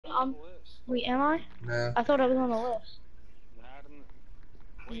on the list. Wait, am I? Nah. I thought I was on the list. Not in the...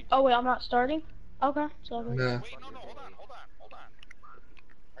 Wait. Oh wait, I'm not starting? Okay, so... Nah. Wait, no, hold on.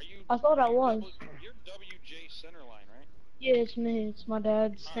 Are you... I thought I was. You're WJ Centerline, right? Yeah, it's me. It's my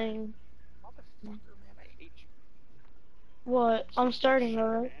dad's thing. Motherfucker, man, I hate you. What? I'm starting though,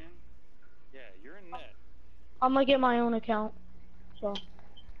 right? Man. Yeah, you're in net. I'm gonna get my own account. So...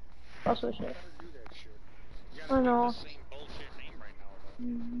 I'll switch it. You better do that shit. You I gotta know. keep the same bullshit name right now,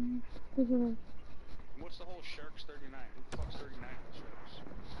 though. Mm-hmm. What's the whole Sharks 39? Who the fuck's 39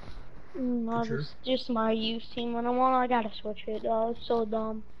 in the Sharks? Just my youth team. When I want, I gotta switch it. It's so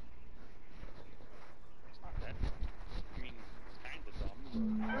dumb. It's not that dumb. I mean, kinda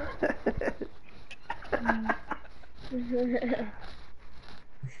dumb,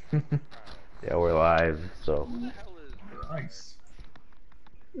 but... Yeah, we're live, so. Who the hell is... Nice.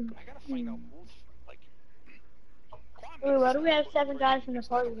 I gotta find out who's, like... Wait, why do we have 7 guys in the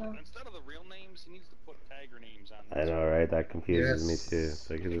party though? Instead of the real names, he needs to put tagger names on I know, right? That confuses me too. It's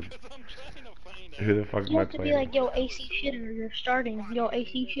like, who the fuck am You I have to be playing? like, yo, AC shitter, you're starting. Yo,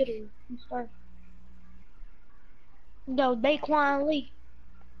 AC shitter, you start. Yo, Daquan Lee.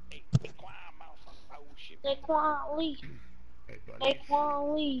 Daquan Lee.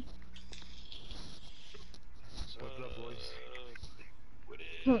 Daquan Lee. What's up, boys?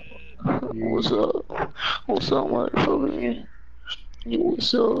 What's up? What's up, motherfucker? Yo,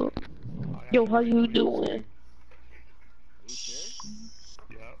 what's up? Yo, how you doing?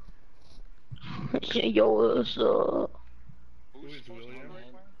 Yo, what's up? Who's William? Are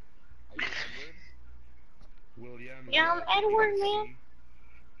you Edward? William. Yeah, I'm Edward, man.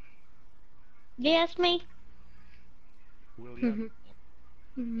 Yes, me. William.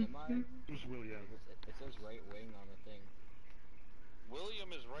 Am I? Who's William? It says right wing on the thing.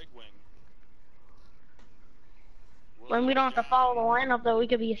 William is right wing. When we don't have to follow the lineup, though, we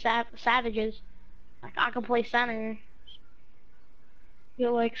could be savages. Like, I could play center. Get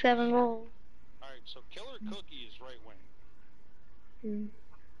like 7 goals. Alright, so Killer Cookie is right wing.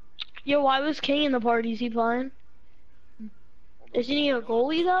 Yo, why was King in the party? Is he playing? Isn't he a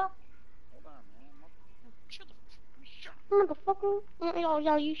goalie, though? Hold on, man. Shut the fuck Motherfucker.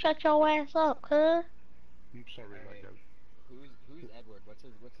 Yo, you shut your ass up, cuz. I'm sorry about that. Who's Edward? What's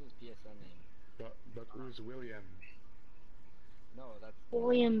his PSN name? But who's William? No, that's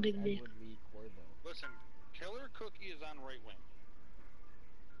William Edward Big Dick. Lee Corvo. Listen, Killer Cookie is on right wing.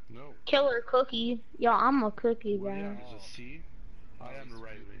 No. Killer Cookie. Yo, I'm a cookie, William guy. is a C. I am the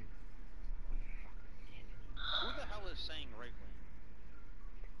right wing. Who the hell is saying right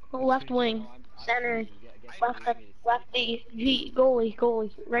wing? Left wing. Center. Lefty. G. Goalie.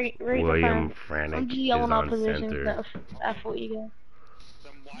 Right William I'm Franek just is yelling out on positions. center. That's what you got.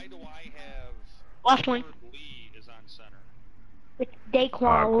 Then why do I have... Left wing. Edward Lee is on center? It's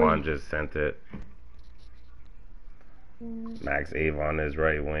Daquan Quan Lee. just sent it. Max Avon is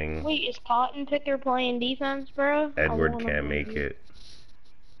right wing. Wait, is Cotton Picker playing defense, bro? Edward can't make it.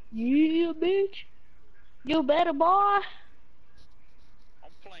 Yeah, bitch. You better, boy.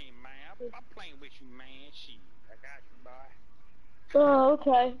 I'm playing, man. I'm playing with you, man. Shit. I got you, boy. Oh,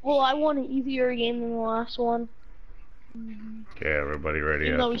 okay. Well, I won an easier game than the last one. Okay, everybody ready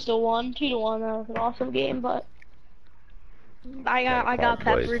Even though we up. still won 2-1, that was an awesome game, but I got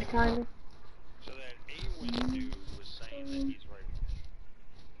peppered kind of. So that A-wing dude was saying that he's right wing.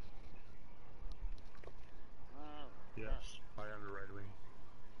 Yes, I am the right wing.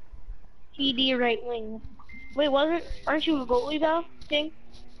 PD right wing. Wait, aren't you a goalie though, King?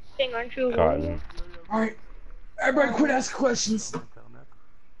 King, aren't you a goalie? Cotton. Alright. Everybody quit asking questions.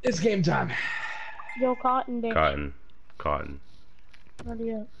 It's game time. Yo, Cotton, bitch. Cotton.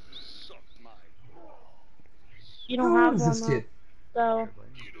 Hurry up. Suck my You don't Who have is one this though. kid? So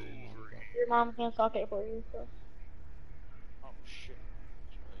your mom can't suck it for you. So. Oh, shit.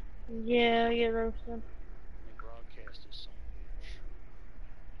 Yeah, you get roasted. And broadcast is some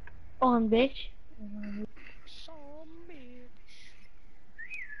bitch. On bitch. Some bitch.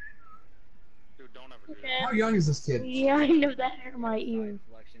 Dude, don't ever do that. Okay. How young is this kid? Yeah, I know that hurt my ear.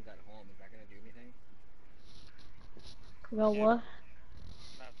 Selections at home. Is that gonna do anything? Yo, what?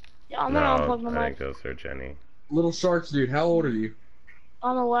 Yeah, I'm No, gonna unplug my I mic. think go search any. Little Sharks dude, how old are you?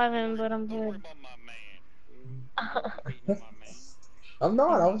 I'm 11, but I'm Don't worry good. about my man. Hating my man. I'm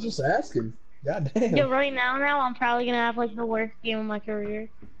not, I was just asking. God damn. Yeah, right now, I'm probably gonna have like the worst game of my career.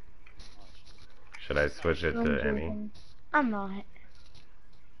 Should I switch it I'm to any? joking. I'm not.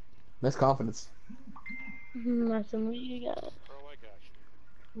 That's confidence. Messing with you guys. Bro, I got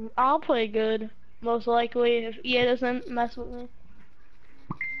you. I'll play good, most likely, if EA doesn't mess with me.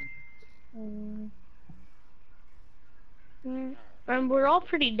 Alright. And we're all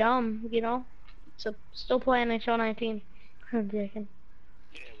pretty dumb, you know? So, still playing NHL 19. I'm joking.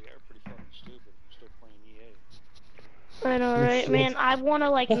 Yeah, we are pretty fucking stupid. We're still playing EA. I know, Oh, right? shit. Man, I want to,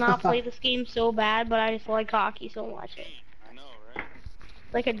 like, not play this game so bad, but I just like hockey so much. Can't. I know, right?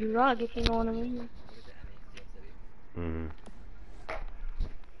 It's like a drug, if you know what I mean. What is it, NA Steel City?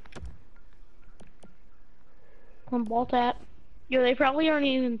 Mm-hmm. On ball tap. Yo, they probably aren't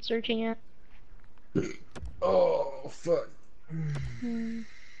even searching it. Oh, fuck.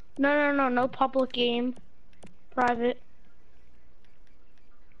 No public game. Private.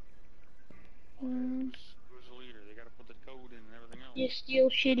 Who's the leader? They gotta put the code in and everything else. You steal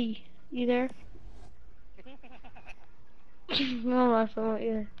shitty. You there? No, that's not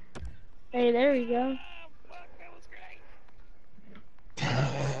you. Hey, there we go. Fuck, that was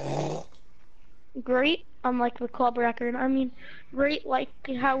great. Great, unlike the club record. I mean, great like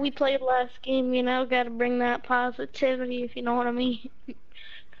how we played last game, you know, gotta bring that positivity, if you know what I mean.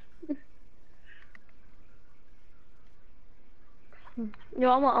 Yo,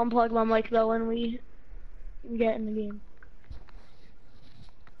 I'm gonna unplug my mic though when we get in the game.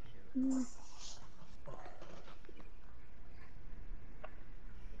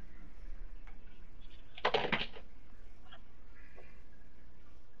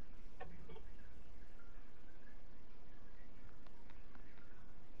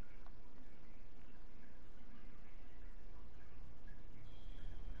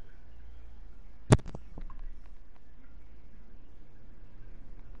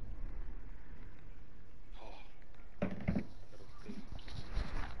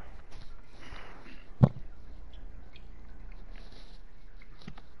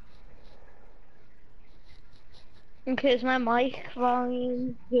 Okay, is my mic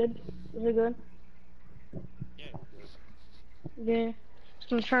volume good? Is it good? Yeah, Yeah. Just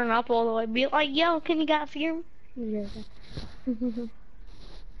gonna turn it up all the way. Be like, yo, can you guys hear me? Yeah.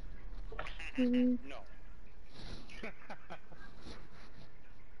 no.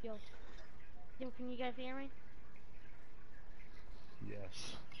 Yo, can you guys hear me?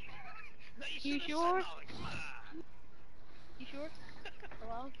 Yes. No, You should've sure? said no, come on. You sure?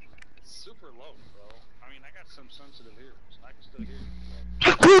 Hello? Super low, bro. I mean, I got some sensitive ears. I can still hear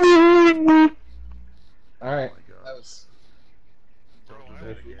you. Alright. Oh my God. That was... Bro, Don't do I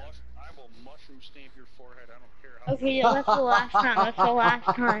that will, again. I will mushroom stamp your forehead. I don't care how. Okay, yeah, that's the last time. That's the last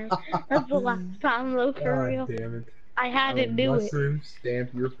time. That's the last time, though, for God real. damn it. I had I to will do it. mushroom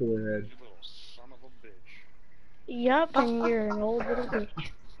stamp your forehead. You little son of a bitch. Yup, and you're an old little bitch.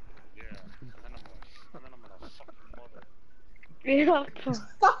 Yeah. And then I'm gonna fuck your mother. Yup.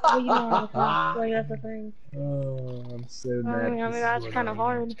 Well, you know how to talk. Like, that's the thing. Oh, I'm so I mad. mean, this is that's going kind of on.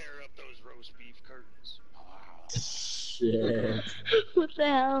 hard. Tear up those roast beef curtains. Shit. What the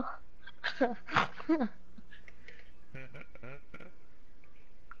hell?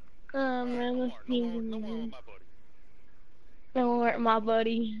 Oh, man, No this more, team's no more amazing. with my buddy. Don't worry, my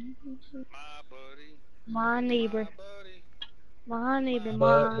buddy. My buddy. My neighbor. My buddy. My neighbor,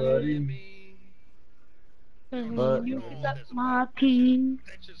 But, my buddy. Me. But- you No, up that's my about- team.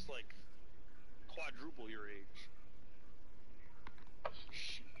 That's just like quadruple your age.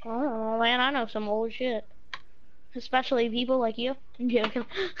 Shit. Oh, man, I know some old shit. Especially people like you. I'm joking.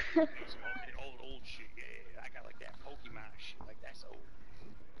 Okay, old shit. Yeah, I got like that Pokemon shit. Like that's old.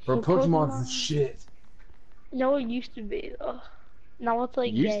 Bro, So Pokemon's Pokemon- the shit. No, it used to be, though. Now it's like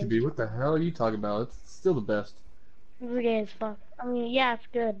It used gay. to be. What the hell are you talking about? It's still the best. It's gay as fuck. I mean, yeah, it's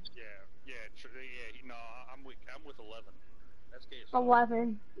good. Yeah. No, I'm with 11. That's gay as fuck.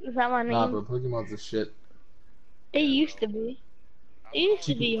 11. Is that my name? Nah, bro, Pokemon's the shit. It used to be. It used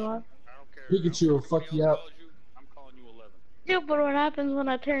to be on. I don't care. Pikachu will fuck you up. I'm calling you 11. Yeah, but what happens when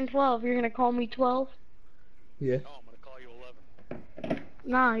I turn 12? You're gonna call me 12? Yeah. No, I'm gonna call you 11.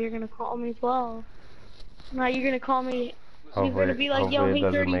 Nah, you're gonna call me 12. Nah, you're gonna call me. You're Hopefully, gonna be like, yo, hopefully it hey,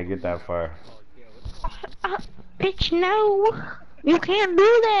 doesn't 30. make it that far. Yeah, what's going on? Bitch, no! You can't do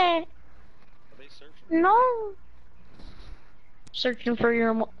that! Are they searching? No! Searching for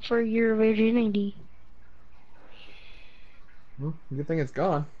your virginity. Well, good thing it's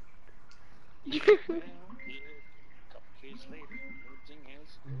gone. Well, yeah. Couple kids later. Everything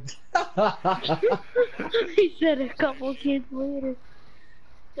has. He said a couple kids later.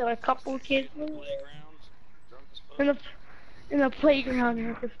 Said a couple kids later. Playgrounds. Drunk as fuck. In the playground,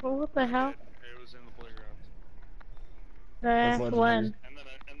 Marcus. What the hell? It was in the playground. That's legendary. when. And then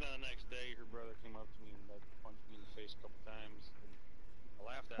the next day, her brother came up to me and like punched me in the face a couple times. And I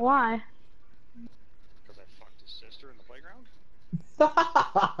laughed at him Why? because I fucked his sister in the playground.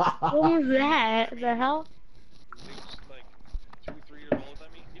 What was that? The hell? He was like 2, 3 years older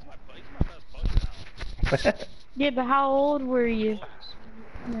than me. He's my best buddy now. Yeah, but how old were you Boys.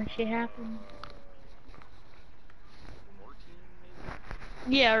 when that shit happened? 14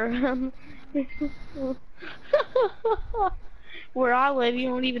 maybe? Yeah, around. Where I live, you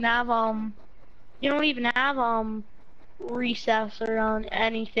don't even have recess or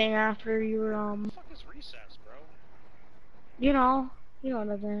anything after your What the fuck is recess, bro? you know, you know what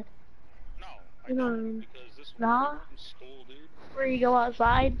I meant. No, I You know what I don't, mean. because this when we Nah, were in school, dude. where you go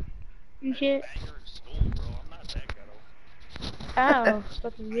outside and I didn't shit. bang her in school, bro. I'm not that ghetto. Oh, fucking I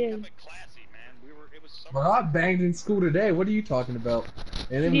kept good. it classy, man. It was Well, I summertime. banged in school today. What are you talking about?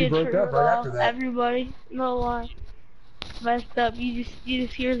 And then we Yeah, broke up true. right after that. Everybody, no lie, messed up. You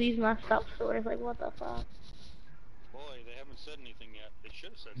just hear these messed up stories. Like, what the fuck? Boy, they haven't said anything yet. They should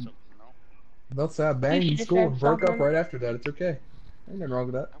have said something, no? That's I You banged in should have school said and broke up something. right after that. It's okay. Ain't nothing wrong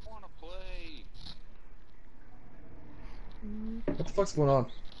with that. I want to play. What the fuck's going on?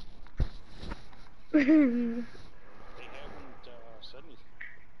 They haven't said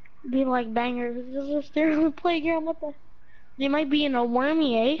anything. Be like bangers. Just there on the playground. What the? They might be in a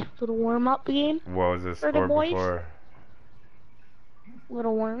wormy, eh? Little warm up game What was the for the score boys. before?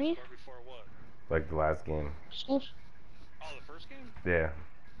 Little wormy. Or before what? Like the last game? Oh, the first game? Yeah.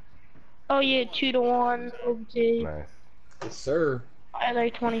 Oh yeah, 2-1 OT. Nice. Yes, sir. I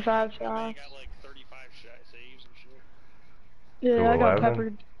like 25 I mean, shots. you got like 35 saves and shit. Yeah, I got 11?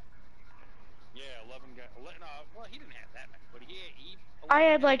 peppered. Yeah, 11 guys. No, well, he didn't have that many, but he I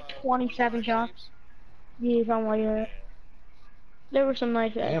 11 had like about 27 25 shots. saves. Yeah, something like that. Yeah. There were some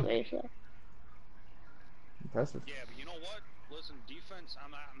nice ass Damn. plays though. Impressive. Yeah, but you know what? Listen, defense,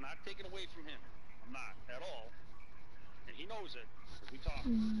 I'm not taking away from him. I'm not at all. And he knows it. 'Cause we talked.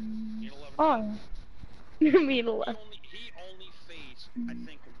 He had 11 Oh, games. yeah. Me He and only faced, I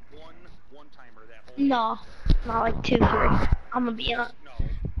think, one timer that whole No, not like 2, 3. I'm gonna be honest. No,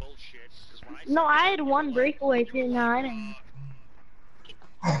 bullshit. 'Cause when I No, said I that, had you were one like- breakaway you were too. No, like, I didn't.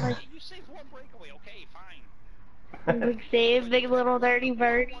 Hey, you saved one breakaway, okay, fine. Big save, big little dirty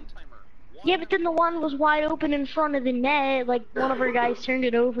bird. Yeah, but then the one was wide open in front of the net. Like one of our guys turned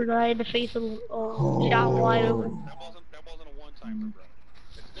it over, and I had to face a shot wide open. That wasn't a one timer, bro.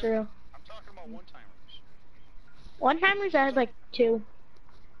 It's True. different. I'm talking about one timers. One timers, I had like 2.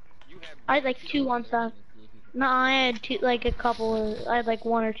 You had I had like 2 one time. No, I had 2, like a couple. I had like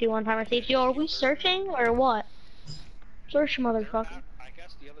 1 or 2 one timers. Yo, are we searching or what? Search, motherfucker. I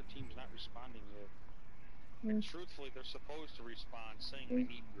guess the other team's not responding yet. And truthfully, they're supposed to respond, saying they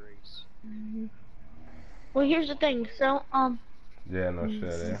need grace. Well, here's the thing. So, Yeah, no shit,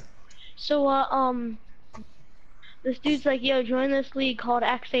 eh? So, this dude's like, yo, join this league called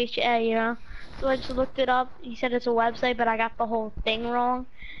XHA, you know? So I just looked it up. He said it's a website, but I got the whole thing wrong.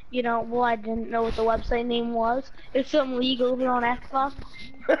 You know, well, I didn't know what the website name was. It's some league over on Xbox.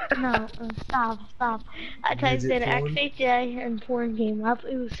 No, stop. I typed in Midget porn? XHA and porn came up.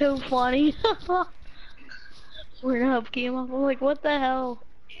 It was so funny. Pornhub came up. I'm like, what the hell?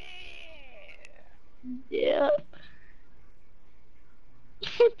 Yeah.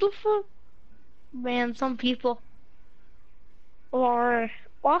 What the fuck? Man, some people are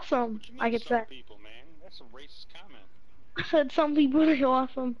awesome, What you mean I could some say. people, man? That's a racist comment. I said some people are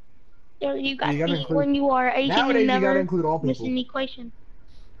awesome. You got You gotta to include- when you are Asian, Nowadays, you you gotta never include all miss people. an equation.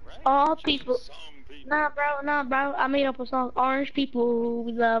 Right? All Just people. some people. Nah, bro. I made up a song. Orange people,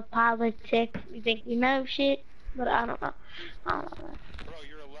 we love politics. We think we know shit, but I don't know. Man. Bro,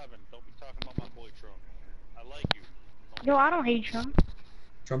 you're 11. Don't be talking about my boy Trump. I like you. Yo, I don't hate Trump.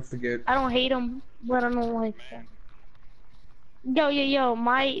 Trump's the good. I don't hate him, but I don't like him. Yo,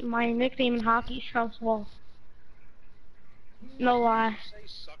 my nickname in hockey is Trump's Wall. No lie. Say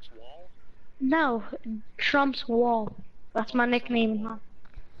sucks wall. No, Trump's Wall. That's my nickname in hockey.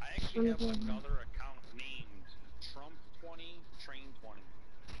 I actually have another account named Trump20 Train 20.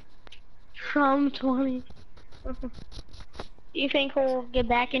 Trump 20. You think he'll get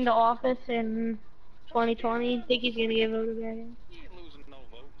back into office in 2020? Think he's gonna get voted back in? He ain't losing no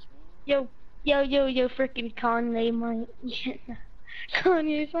votes, man. Yo, freaking Kanye might.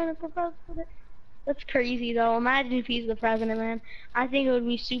 Kanye's running for president. That's crazy though. Imagine if he's the president, man. I think it would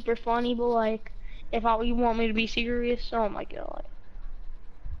be super funny, but like, if you want me to be serious, oh my god.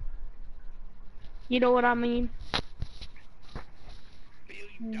 You know what I mean?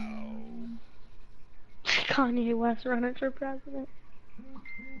 Kanye West running for president.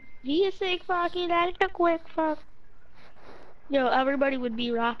 He a sick fucking that's a quick fuck. Yo, everybody would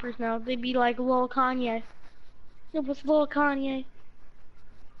be rappers now. They'd be like Lil Kanye. It was Lil Kanye.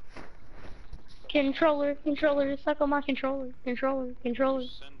 Controller, suck on my controller. Controller.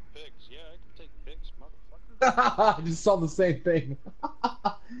 Send pics. Yeah, I can take pics, motherfucker. I just saw the same thing.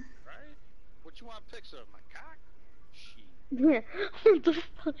 Right? What you want pics of? My cock? Yeah. What the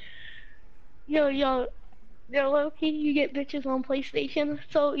fuck? Yo, Loki, you get bitches on PlayStation.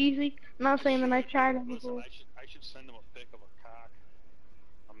 It's so easy. I'm not saying that I tried it Listen, before. I should send him a pic of a cock.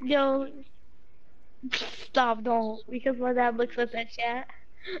 A Yo, man dick. stop, don't. Because my dad looks at that chat.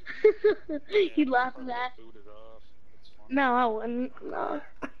 He'd laugh at that. Boot it off. It's funny. No, I wouldn't. No.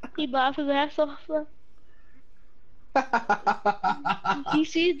 He'd laugh his ass off, though. He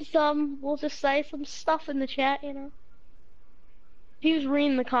sees we'll just say some stuff in the chat, you know. He was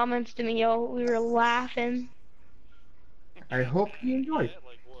reading the comments to me, yo. We were laughing. I hope you enjoyed. Yeah,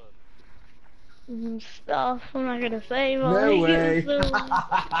 like what? Stuff. I'm not gonna say, but No like, way. it was so...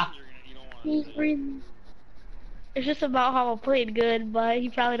 You don't want He's to say. reading. It's just about how I played good, but he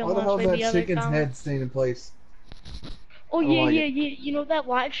probably don't What the want to hell's play the that other chicken's comments. head staying in place? Oh I don't yeah, like yeah, it. yeah. You know that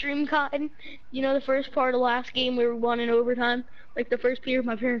live stream, Cotton? You know the first part of the last game we were won in overtime? Like the first period,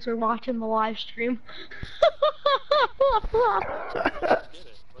 my parents were watching the live stream.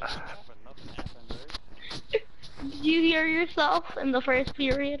 Did you hear yourself in the first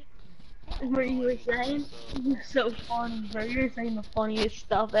period? Is what you were saying? You're so funny, bro. You're saying the funniest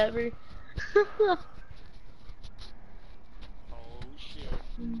stuff ever. Oh shit.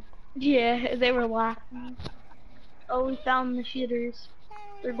 Yeah, they were laughing. Oh, we found the shitters.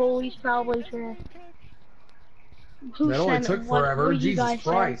 Their goalie's probably trash. Who That only sent took it? What forever. did you Jesus guys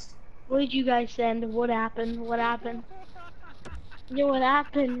Christ. send? What did you guys send? What happened? What happened? Yo, what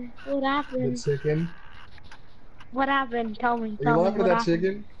happened? What The happened? chicken. What happened? Tell me. Are you Tell me laughing what at that happened.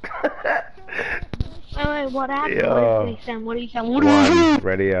 chicken? Wait, what happened? Yo. What did he send? What did he send? What did he One. send?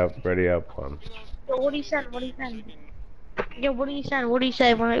 Ready up, one. Yo, what did he send? What did he send? Yo, what did he send? What did he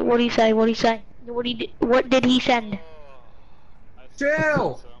say? What did he say? What did he say? What did he send?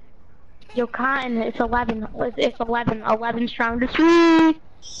 Chill! Yo, Cotton, it's 11. It's 11. 11 strong to 3.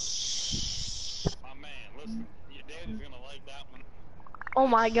 My man, listen, your daddy's gonna like that one. Oh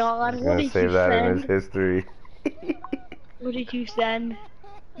my god, He's what gonna did save you that in his send? history. What did you send?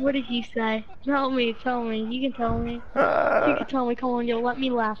 What did you say? Tell me. You can tell me. You can tell me. Come on, yo, let me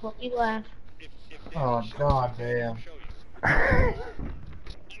laugh. If Oh, shows god you, damn. show you.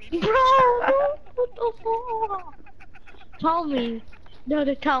 Bro, what the fuck? Tell me. No,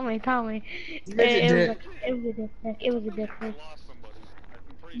 tell me. You made your dick. It was a dick pic. It was a dick I pic. lost somebody.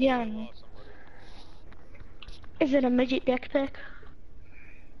 I'm pretty Yeah, sure I I know. lost somebody. Is it a midget dick pic?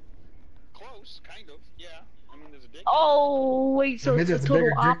 Close, kind of, yeah. I mean, there's a dick. Oh, wait, so it's the Midget's a total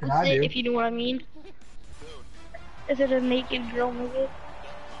bigger dick than I opposite, do. if you know what I mean? Dude, Is it a naked girl midget?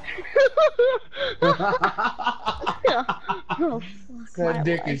 Oh, fuck. That my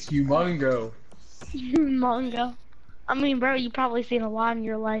dick life. is humongo. Manga. I mean, bro, you've probably seen a lot in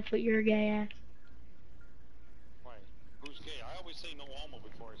your life, but you're a gay ass. wait, who's gay? I always say no homo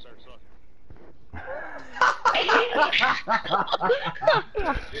before I start sucking.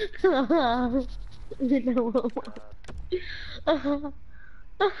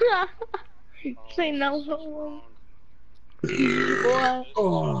 Say no This is homo. wrong. Boy.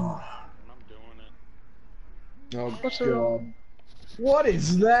 Oh, And I'm doing it. oh What's god. wrong? What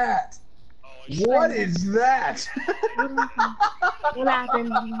is that? Oh, I What is that? What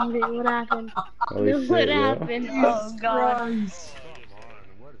happened? What happened? Holy What shit, yo. happened? Oh god. Christ.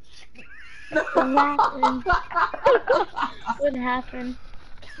 What happened? What happened?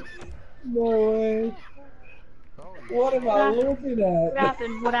 No way. What am I looking What at?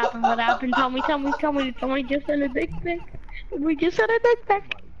 happened? What happened? What happened? Tell me. Somebody just sent a dick pic. We just sent a dick pic.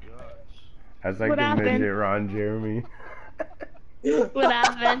 That's like What the happened? midget Ron Jeremy. What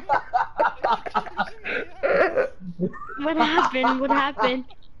happened? What happened? What happened?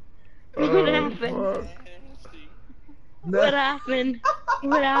 What happened? Fuck. What happened?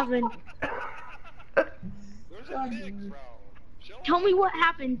 What happened? Where's that dick, bro? Show Tell us. me what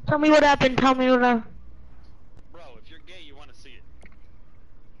happened. Tell me what happened. Tell me what happened. Bro, if you're gay, you want to see it.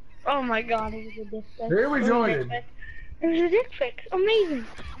 Oh my god, it was a dick pic. Here we It was a join dick it. pic. It was a dick pic. Amazing.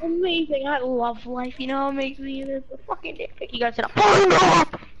 Amazing. I love life. You know what makes me this a fucking dick pic. You guys said a fucking off.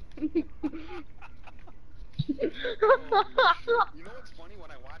 You know what's funny?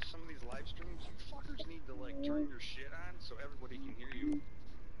 When I watch some of these live streams, you fuckers need to like turn your shit on so everybody can hear you.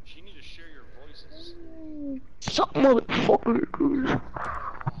 You need to share your voices. Suck motherfucker.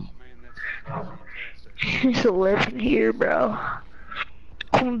 Oh man, that's fantastic. There's a living here, bro.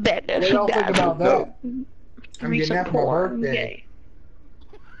 Come back. What do y'all think about that? I'm getting that for my Okay. birthday.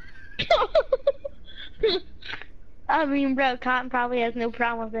 I mean, bro, Cotton probably has no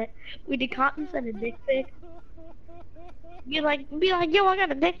problem with it. We did Cotton send a dick pic. Be like, yo, I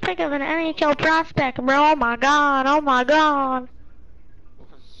got a dick pic of an NHL prospect, bro. Oh my god, oh my god.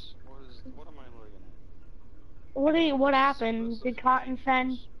 What am I looking What happened? Did Cotton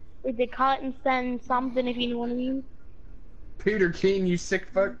send? Or did Cotton send something? If you know what I mean. Peter King, you sick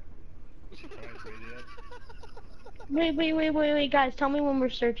fuck. Wait, guys. Tell me when we're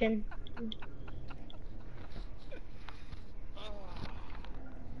searching.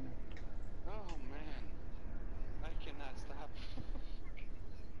 Oh man, I cannot stop.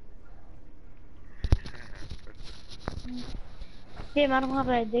 Damn, I don't have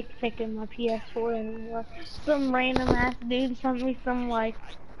a dick pic in my PS4 anymore. Some random ass dude sent me some like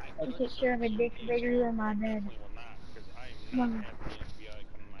I a could picture of a search dick some games, bigger but than my I bed. definitely will not, because I am No, not having the FBI come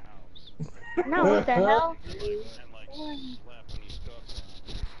to my house no, what the hell? and like slap any stuff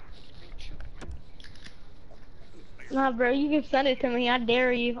on. Hey, chill, man. Nah, bro, you can send it to me. I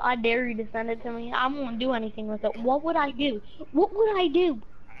dare you. I dare you to send it to me. I won't do anything with it. What would I do? What would I do?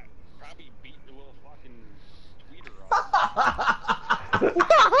 Probably beat your little fucking tweeter off.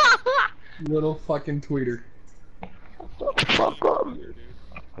 Little fucking tweeter. Fuck up.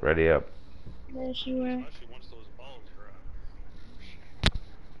 Ready up. There she went. Especially once those balls drop.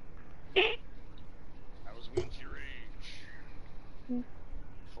 I was once your age.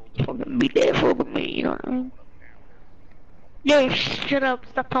 Fucking be there for me, you know what I mean? Yo, shut up.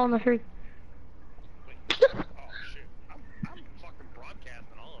 Stop telling the truth. Oh shit. I'm fucking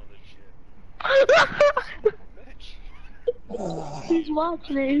broadcasting all of this shit. Who's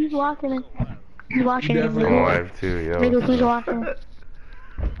watching it? Who's watching it? Who's watching it? I'm live too, yo. Nigga, who's watching it?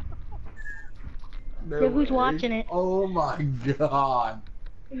 No Yeah, who's way. watching it? Oh my god.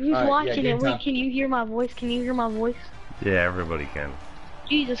 Who's Alright, watching yeah, it? Wait, can you hear my voice? Can you hear my voice? Yeah, everybody can.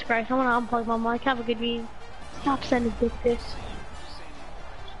 Jesus Christ, I'm gonna unplug my mic. Have a good meeting. Stop sending dick pics.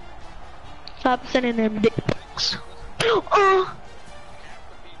 Stop sending them dick pics. Oh!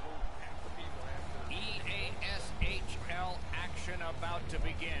 EASHL action about to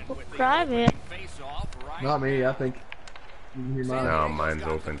begin with the Private. face-off right Not me, I think. You can hear mine. No, mine's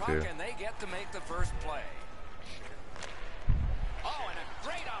open too. And they get to make the first play. Oh, and a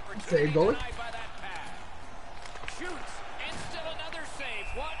great opportunity Save goalie. denied by that pass. Shoots, and still another save.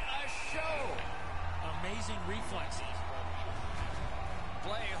 What a show! Amazing reflexes.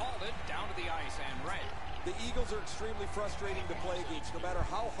 Play halted, down to the ice and red. The Eagles are extremely frustrating to play against, no matter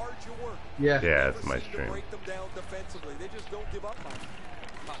how hard you work. Yeah. Yeah, Never that's my seem to stream. break them down defensively. They just don't give up on it.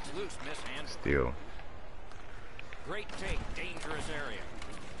 Puck's loose, mishand. Steal. Great take, dangerous area.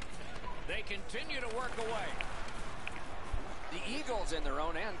 They continue to work away. The Eagles in their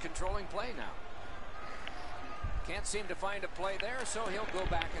own end controlling play now. Can't seem to find a play there, so he'll go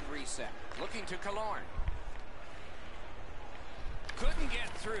back and reset. Looking to Killorn. Couldn't get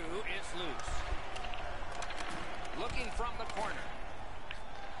through, it's loose. Looking from the corner.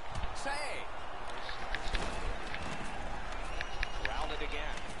 Save. Routed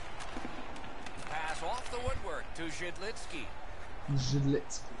again. Pass off the woodwork to Zhidlitsky.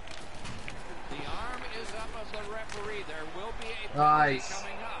 Zhidlitsky. The arm is up of the referee. There will be a penalty Nice.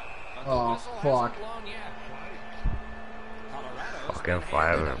 coming up. But the Oh, whistle fuck. hasn't blown yet. Colorado's Fucking been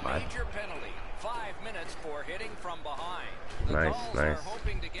fire, handed a man. major penalty. 5 minutes for hitting from behind. The Nice, Gulls nice. are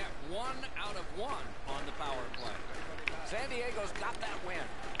hoping to get 1 out of 1 on the power play. San Diego's got that win.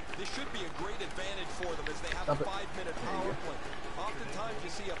 This should be a great advantage for them as they have Stop a it. 5-minute power play. Oftentimes you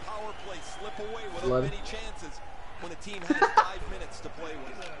see a power play slip away without 11. many chances when a team has 5 minutes to play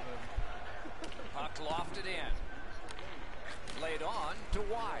with. Puck lofted in. Laid on to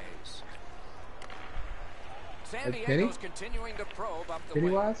Wise. San Kenny? Diego's continuing to probe up the wing.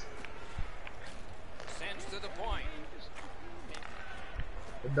 Pennywise? Sends to the point.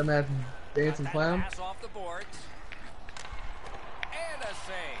 The dumbass dancing That clown? pass off the boards. And a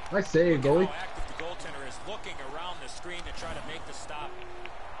save. Nice save, goalie. How active the goaltender is looking around the screen to try to make the stop.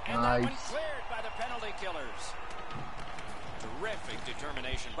 And that one Nice. cleared by the penalty killers. Terrific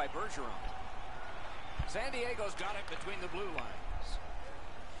determination by Bergeron. San Diego's got it between the blue lines.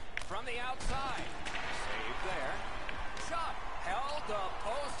 From the outside. Save there. Shot. Held the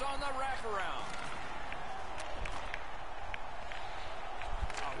post on the wraparound.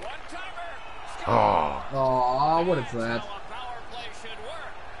 A one-timer. Oh, Aw, what is That's that? how a power play should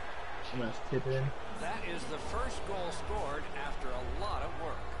work. I'm gonna tip it in. That is the first goal scored after a lot of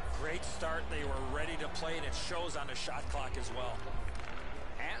work. Great start. They were ready to play, and it shows on the shot clock as well.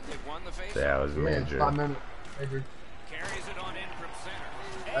 And they've won the face. that was Man, major. 5 minutes. Major. Carries it on in from center.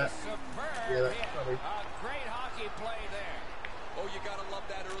 A superb yeah, that's hit. probably- A great hockey play there. Oh, you gotta love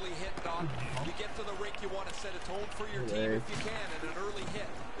that early hit, Doc. You get to the rink, you want to set a tone for your team if you can, and an early hit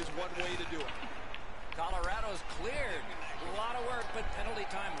is one way to do it. Colorado's cleared. A lot of work, but penalty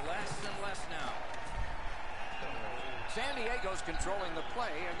time less and less now. San Diego's controlling the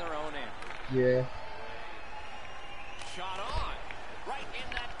play in their own end. Yeah. shot on. Right in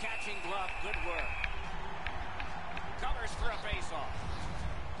that catching glove. Good work. Covers for a face-off.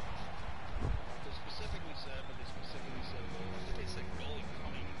 They specifically said, but they specifically said, I think they said goalie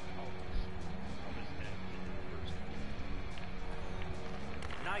coming out of his head in the first game.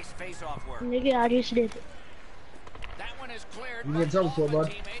 Nice face-off work. Nigga, I just did it. That one is cleared You by get trouble for it, the bud.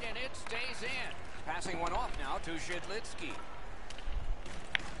 teammate, and it stays in. Passing one off now to Shidlitsky.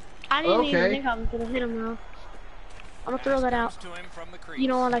 I didn't even Okay. think I was gonna hit him though. I'm gonna throw that out. To him from the crease. You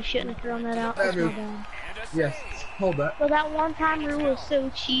know what? I shouldn't have thrown that out. That's my bad. And a Yes. save. Hold that. But that one time rule was so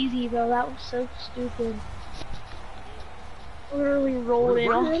cheesy, bro. That was so stupid. Literally rolled it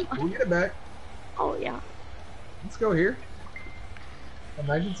We're off. good. We'll get it back. Oh yeah. Let's go here.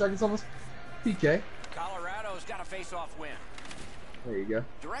 19 seconds on this PK. Colorado's got a face-off win. There you go.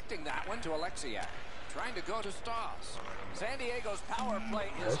 Directing that one to Alexiak. Trying to go to Stas. San Diego's power play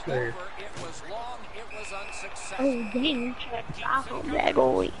is Okay. over. It was long. It was unsuccessful. Oh dang! Check out that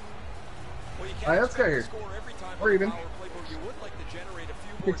goalie. Well, you Alright, let's go here. score every time We're on even. the power play, but you would like to generate a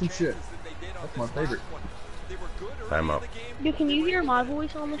few Kick more some chances shit. than they did on That's this my last favorite. one. They were good early Time in out. the game. Dude, can They you were hear able my to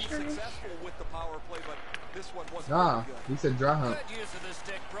voice on the be stream? successful with the power play, but this one wasn't Nah, very good. he said dry hump. Good use of the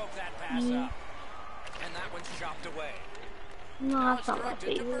stick. Broke that pass Mhm. up. And that one's chopped away. No, Now that's it's not my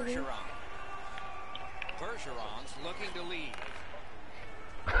directed to favorite. Bergeron. Bergeron's looking to lead.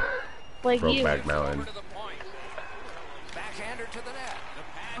 Like you. Brokeback Over Mountain. to the point. Backhander to the net. The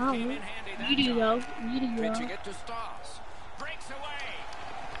pad Oh, came in handy that you do time. though. You do Pitching though. it to Stas. Breaks away.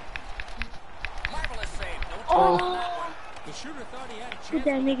 Marvelous save. No Oh. trouble on that one. The shooter thought he had a chance. Put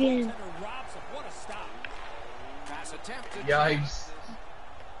that but the nigga in. goaltender robs him. What a stop. Pass attempted. Yikes.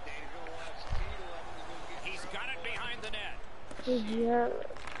 He's got it behind the net. Yeah.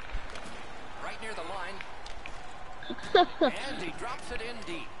 Right near the line. And he drops it in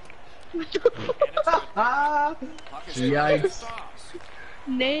deep. And it's good. Ah! Puck is Yikes. to Stas.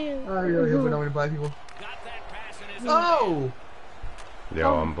 Damn. I really hope we don't win black people. Got that pass in his Oh!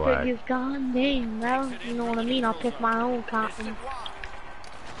 Yo, I'm black. Is gone. Damn, bro. You know what I mean? I'll pick my own Missed it cotton. wide.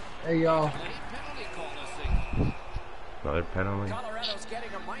 Hey, y'all. Late penalty call to signal. Another penalty. Colorado's getting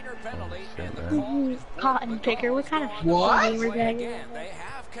a minor penalty, shit, and the man. call is Cotton picker. What kind of What? fucking word play that again. is? They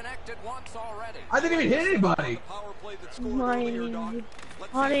have connected once already. I didn't even hit anybody. The power play that scored Mine earlier, Doc. even-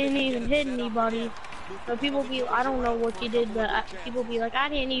 Let's I see if they didn't can even get it hit set up anybody. again. So people be, I don't know what you did, but people be like, I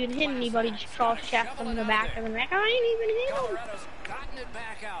didn't even hit anybody. Just cross check from the back of the neck. I didn't even hit him. Colorado's gotten it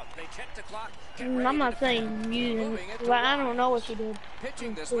back out. They check the clock. Get I'm ready not to saying defend. you, Moving it to but I don't Wise. know what you did.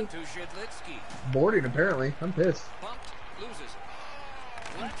 Pitching this one to Shidlitsky. Boarding, apparently. I'm pissed. Bumped, loses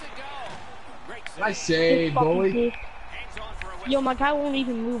it. Lets it go. Great save. Nice save, Fucking goalie. dick. Hangs on for a whistle. Yo, my guy won't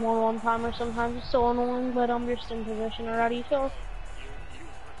even move on one timer sometimes. It's so annoying, but I'm just in position already, so. You were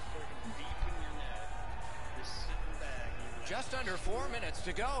freaking deep in your net, just sitting back. Just under 4 minutes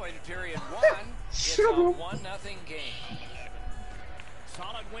to go in period one. It's Shut a up. 1-0 game.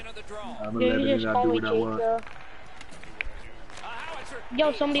 Solid win of the draw. I'm Dude, 11 you and just I call do me what I want. Jake, A howitzer.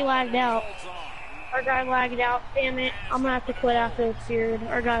 Yo, somebody lagged out. Holds on. Our guy lagged out. Damn it. I'm gonna have to quit after this period.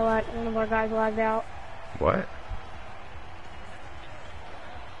 One of our guys lagged out. What?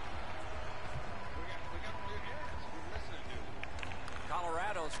 We got all your hands. We're listening to.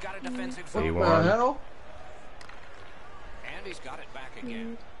 Colorado's got a defensive Hey, zone. you What the won. hell? And he's got it back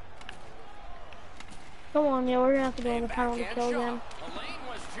again. Come on, yo, we're gonna have to go on A the penalty backhand kill shot. again. The lane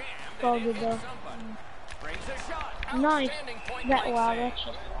was jammed. It's all and it good, hit though. somebody. Brings a shot. Nice. Outstanding point That blank wow, save. that's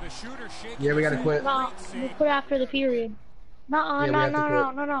just. The shooter shaking. Yeah, we his gotta head. quit. No, we'll quit after the period. Yeah, we have to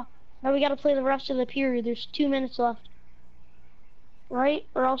quit. No, we gotta play the rest of the period. There's 2 minutes left. Right?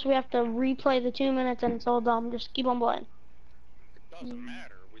 Or else we have to replay the 2 minutes and it's all dumb. Just keep on playing. Doesn't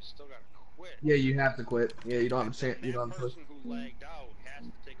matter. We still gotta quit. Yeah, you have to quit. Yeah, you don't have a chance. You That don't have to. person who lagged out has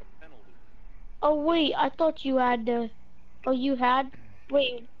to take a penalty. Oh wait, I thought you had to. Oh, you had?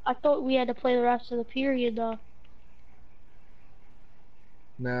 Wait, I thought we had to play the rest of the period though. I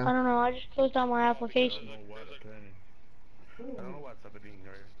No. don't know. I just closed down my application. I don't know what's happening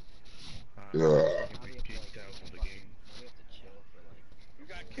here. Ugh. Kicked out of the game. We have to chill for like. You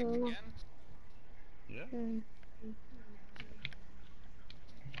got kicked Mm. again? Yeah. Mm.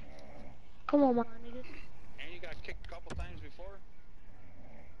 Come on, my niggas. And you got kicked a couple times before?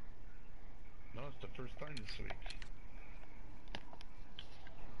 No, it's the first time this week.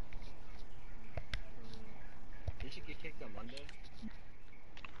 Did you get kicked on Monday?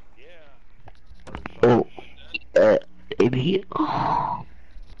 Yeah. Oh. Baby.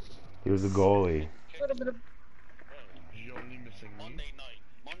 He was a goalie. You only missing Monday night,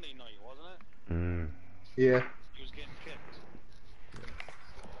 wasn't it? Mm. Yeah. He was getting kicked.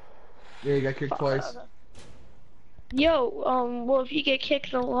 Yeah, you got kicked twice. Yo, well, if you get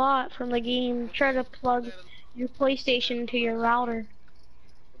kicked a lot from the game, try to plug your PlayStation into your router.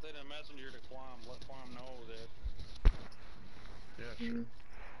 Put that in a messenger to Quam. Let Quam know that. Yeah, sure.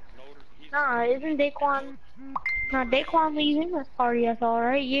 Nah, isn't Daquan? Nah, Daquan leaves in this party. That's all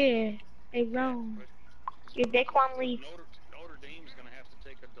right. Yeah, hey, bro. Yeah, Daquan leaves. Notre Dame's gonna have to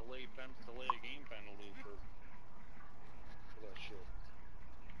take a delay game penalty for that shit.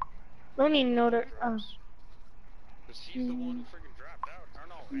 Don't even know that. Because he's the one who freaking dropped out. Or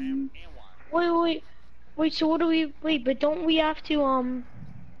no, Wait. So what do we? Wait, but don't we have to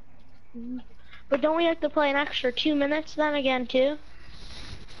But don't we have to play an extra 2 minutes then again too?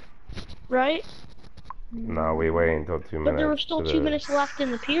 Right? No, we wait until 2 minutes. But there were still 2 minutes left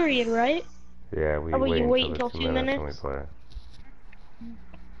in the period, right? Yeah, we wait, you wait until until 2 2 minutes minutes? and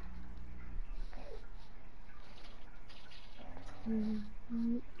we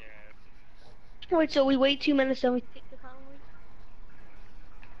play. Wait, so we wait 2 minutes and we take the penalty?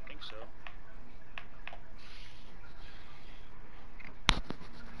 I think so.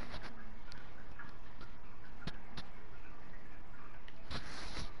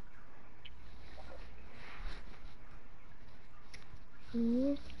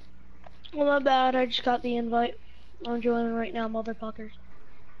 Well, my bad. I just got the invite. I'm joining right now, motherfuckers.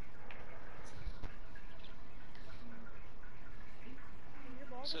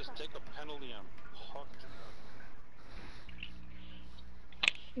 It says take a penalty on puck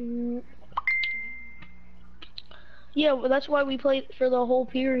drop. Yeah, well, that's why we played for the whole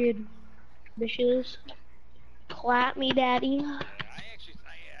period. Bitches. Clap me, daddy. I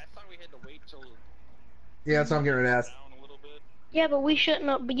thought we had to wait till. Yeah, that's what I'm getting ready to ask. Down a little bit. Yeah, but we shouldn't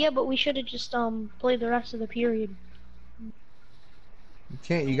have, but we should have just played the rest of the period. You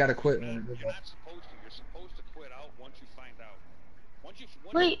can't, you gotta quit. You're not supposed to. You're supposed to quit out once you find out. Once you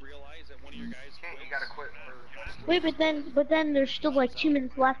realize that one of your guys quit, you gotta quit. Wait, but then there's still like 2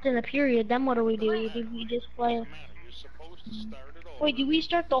 minutes left in the period. Then what do we do? Did we just play? You're supposed to start it over. Wait, do we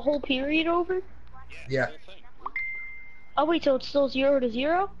start the whole period over? Yeah. The whole thing. Oh wait, so it's still 0-0?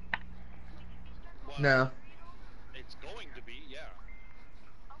 Well, No. it's going to be, yeah.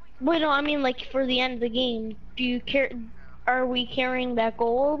 Wait, no, I mean like for the end of the game. Do you care? Are we carrying that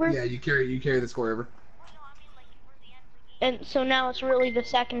goal over? Yeah, you carry the score over. And so now it's really the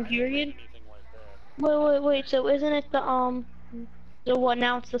second period. Anything like that. Wait. So isn't it the what?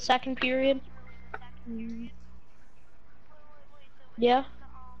 Now it's the second period. Yeah.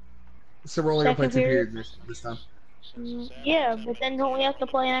 So we're only gonna play Second 2 period? periods this time. Yeah, but then don't we have to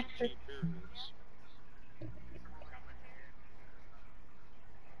play an extra?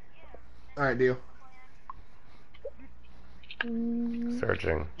 Alright, deal.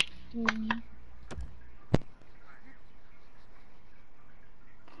 Searching.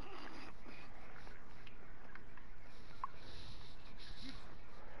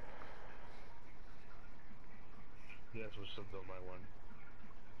 Yeah, that's what's up though, my one.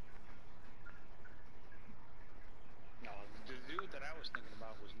 No, the dude that I was thinking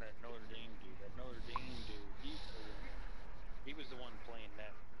about was that Notre Dame dude. That Notre Dame dude, he was the one playing that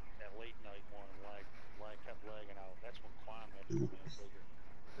late night one, kept lagging out. That's when Quam had to come in and figure.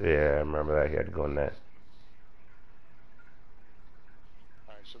 Yeah, I remember that. He had to go net.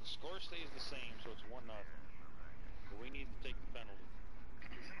 Alright, so the score stays the same, so it's 1-0. But we need to take the penalty.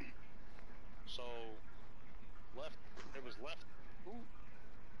 So, it was left. Who?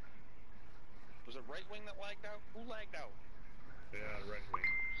 Was it right wing that lagged out? Who lagged out? Yeah, right wing.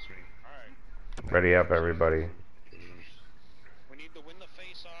 It's me. Alright. Ready up, everybody. We need to win the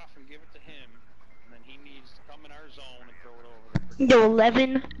face off and give it to him, and then he needs to come in our zone and throw it over there. The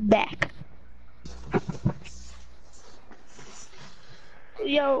 11 back.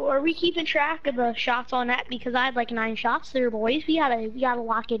 Yo, are we keeping track of the shots on that? Because I had like 9 shots there, boys. We gotta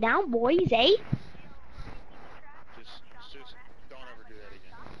lock it down, boys, eh? Just don't ever do that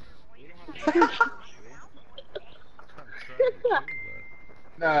again.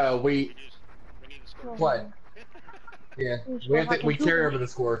 No, we We need to score. play. Yeah, we carry over the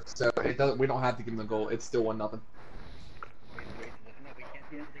score, so it doesn't. We don't have to give them the goal. It's still 1-0. Wait, no, we can't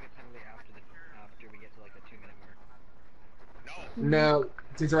take a penalty after we get to like the 2 minute mark. No,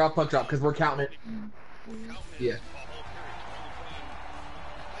 since they're off puck drop, because we're counting it. Yeah.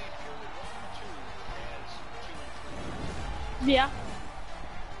 Yeah.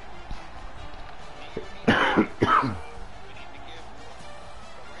 The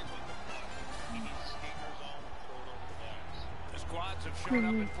squads have shown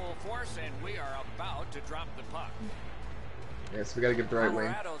up in full force, and we are about to drop the puck. Yes, we gotta give the right wing.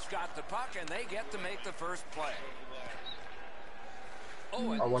 Colorado's got the puck, and they get to make the first play.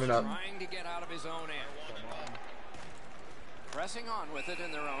 Owens I want it up. trying to get out of his own end. Pressing on with it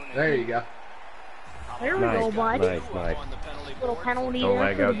in their own There you go. There we go, bud. Nice. Little penalty Don't there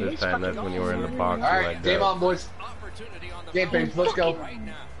lag for out the this time. That's when you were in the box. Alright, game on, boys. Game pace, let's go.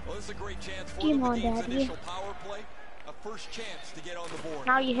 Well, this is a great chance for Game them. on, The game's Daddy. initial power play. A first chance to get on the board.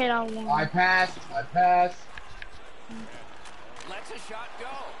 Now you hit on one. I pass. Lets a shot go.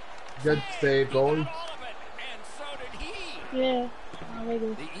 Good save, goalie. All of it, and so did he. Yeah. Oh, they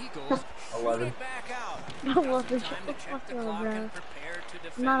do. The Eagles 11. shoot it back out. I love this. Time to check the Fuck clock bro. and prepare to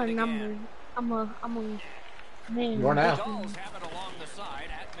defend I'm not a again. number. I'm a man. You are now. The Gulls have it along the side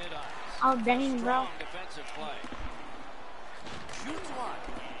at mid-ice. Oh dang, bro. Strong defensive play. Shoots one.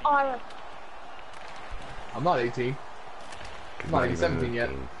 Oh, I'm not 18. I'm not even 17 yet.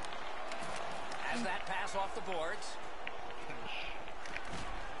 Has that pass off the boards.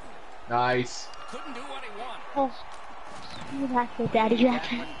 Nice. Couldn't do what he wanted. oh. You have to, Daddy That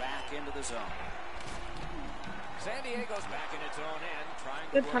Jack. one back into the zone. San Diego's back in its own end, trying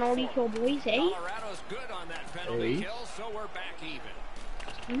to Good work penalty forward. kill, boys, eh? Colorado's good on that penalty Hey. kill, so we're back even.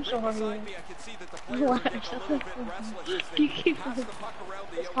 I'm sorry. Beside me, I can see that the players are getting a little bit restless as they You keep pass the puck around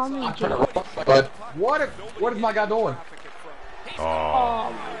the Just call me outside. I'm trying to but what is my guy doing? He's Oh.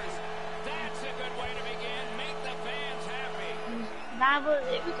 Oh, That's a good way to begin. Make the fans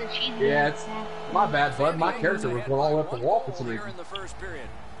happy. it was a cheesy. Yeah, it's my bad, bud. My character was going all the way up the wall for some Here reason. in the first period.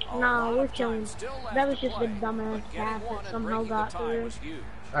 Nah, we're chilling. That was just a dumbass pass that somehow got through.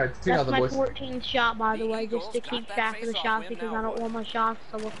 Alright, 2 That's nothing, my boys. 14th shot, by the way, just to keep track of the shots because I don't want my shots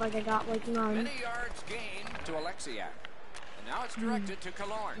to look like I got like none. Many yards gained to Alexiak. And now it's directed to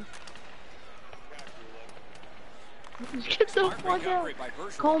Killorn. Get the Smart fuck out. recovery by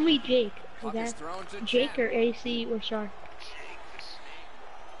Bergeron. Call me Jake, Puck okay? is thrown to Jake Chen. or AC or Shark.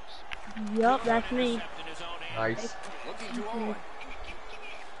 Yup, that's me. Intercept in his own end. Nice. Looking to Owen.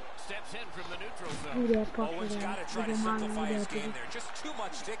 Steps in from the neutral Who zone. that fuck Owen's is got to that? try to Never mind, simplify who his that game is. there. Just too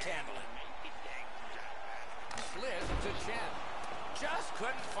much stick handling. Slid to Chen. Just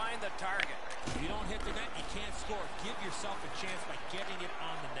couldn't find the target. If you don't hit the net, you can't score. Give yourself a chance by getting it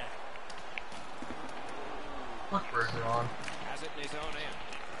on the net. Fuck Bergeron. Has it in his own end.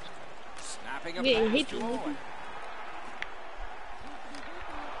 Snapping a Yeah, he pass hit to you. Owen.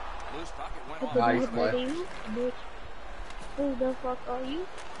 Loose puck, it went What off. the Nice fuck play. are you, bitch? Who the fuck are you?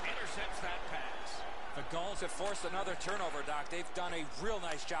 Intercepts that pass. The Gulls have forced another turnover, Doc. They've done a real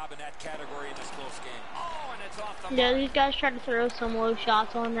nice job in that category in this close game. Oh, and it's off the Yeah, mark. these guys tried to throw some low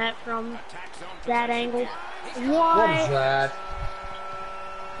shots on that from Attack zone that possession angle. here. What is What? that?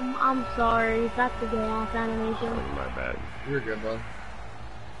 I'm sorry, that's a good ass animation. My bad. You're good, bud.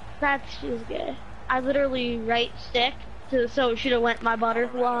 That's just good. I literally right stick to so it should have went my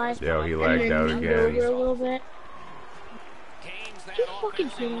butterfly. Yo, he And lagged then out moved again. over a little bit. Gains that You fucking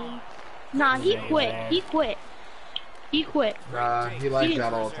offensive kidding line. me? Nah, he quit. He quit. He quit. Nah, he lags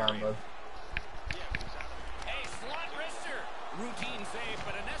out all the time, bud. A slot wrister. Routine save,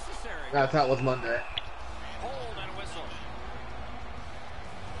 but a necessary. That's how it was Monday. Hold and whistle.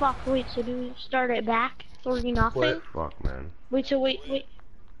 Fuck, wait, so do we start it back? 3-0? Quit. Fuck, man. Wait, so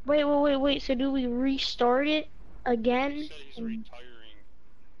wait, so do we restart it again? He said he's retiring.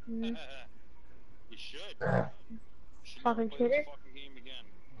 Mm, You should. Should Fucking play kidding? this fucking game again.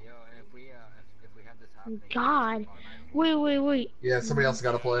 Yo, if we have this happening, God. Wait. Yeah, somebody else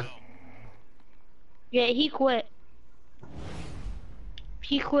got to play. Yeah, he quit.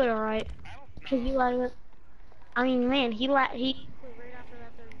 He quit, alright. Cause he lied. I mean, man, he quit right after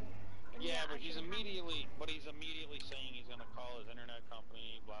that third goal. And Yeah, but he's I- immediately saying he's gonna call his internet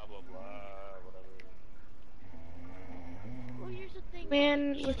company, blah blah blah, whatever. Well, here's the thing,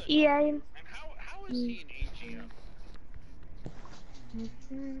 man, with EA. And how is he an AGM?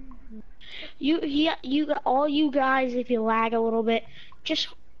 You got all you guys. If you lag a little bit, just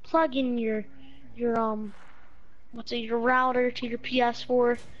plug in your your router to your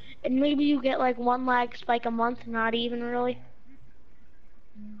PS4, and maybe you get like 1 lag spike a month. Not even really.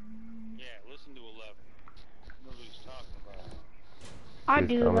 Yeah, listen to 11. Knows what he's talking about. I He's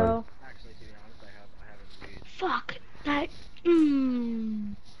do coming. though. actually, to be honest, I haven't used. Fuck that.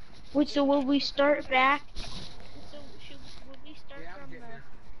 Wait, so will we start back? So will we start Yeah, I'm from getting the? there.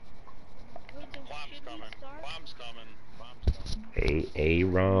 Wait, so Bomb's should we coming. start? Bomb's coming. Bomb's coming. A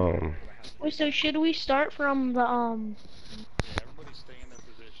wrong. Wait, so should we start from the Yeah, everybody stay in their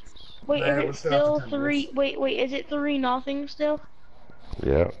positions. Wait, Nah, is we're it still after still 10 three? minutes. Wait, is it 3-0 still?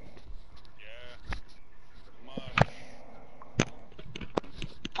 Yeah. Yeah. Pretty much.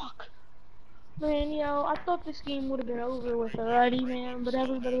 Fuck. Man, yo, I thought this game would have been over with already, man, but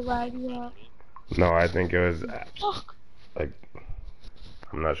everybody lagged me up. No, I think it was Fuck. like,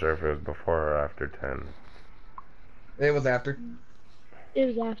 I'm not sure if it was before or after 10. It was after. It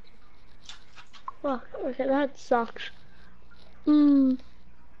was after. Fuck, okay, that sucks. Hmm.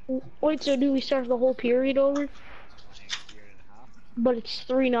 Wait, so do we start the whole period over? But it's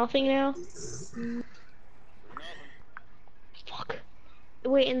 3-0 now? Fuck.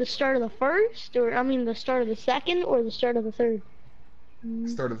 Wait, in the start of the first? Or, I mean, the start of the second, or the start of the third?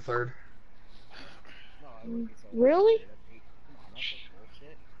 Start of the third. Really?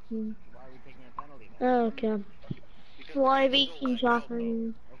 Why are we taking a penalty then? Oh, okay. Well, I have 18 shots on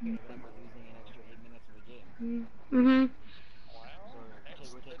you. Okay, but then we're losing an extra 8 minutes of the game. Mm-hmm.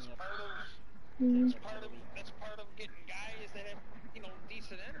 Well, that's part of getting guys that have, you know,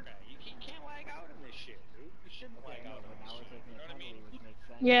 decent internet. You can't lag out in this shit, dude. You shouldn't lag out in this shit. You know what I mean? Which makes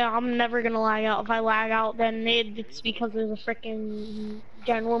sense. Yeah, I'm never gonna lag out. If I lag out, then it's because there's a freaking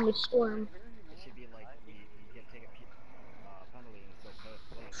ginormous storm. It should be like we get take a penalty and still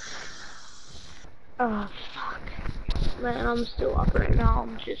play. Oh, fuck. Man, I'm still up right now.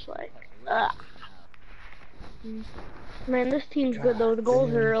 I'm just like, Man, this team's good though. The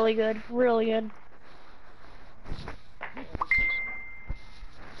Gulls are really good. Really good.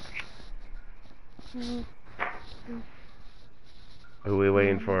 Who are we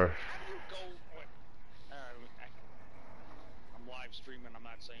waiting for? I'm live streaming. I'm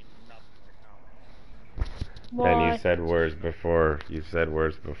not saying nothing right now. Why? And you said words before. You said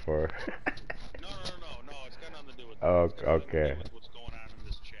words before. No. It's got nothing to do with that. Oh, It's got nothing to okay. do with what's going on in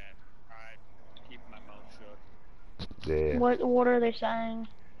this chat. Alright? Keep my mouth shut. Yeah. What are they saying?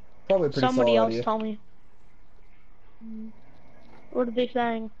 Probably pretty Somebody solid else idea. tell me. What are they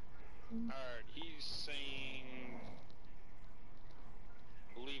saying? Alright, he's saying,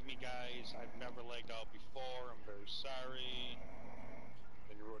 believe me guys, I've never legged out before, I'm very sorry.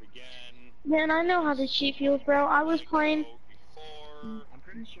 Then he wrote again. Man, I know how this shit feels, bro. I was playing. I'm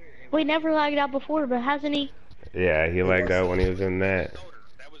pretty sure We never lagged out before, but hasn't he? Yeah, he lagged out when he was in that.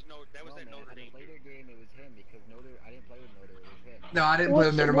 That was that Notre Dame. later game it was him because I didn't play with Notre, it was him. No, I didn't play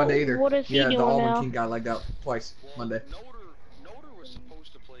with Notre Monday either. What is he Yeah, the doing Auburn now? King guy legged out twice Monday. Notre was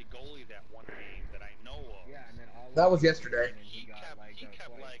supposed to play goalie that one game that I know of. Yeah, and then all That was yesterday. He kept lagging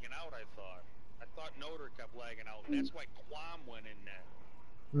out, I thought. I thought Notre kept lagging out. That's why Quam went in there.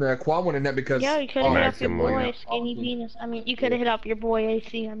 No, Quan went in that because Yeah, you could have hit up your Maximum. boy, Skinny Penis. I mean, you could have hit up your boy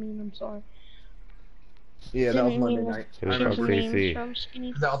AC. I mean, I'm sorry. yeah, that was Didn't Monday mean night. Who the change fuck's the names AC? from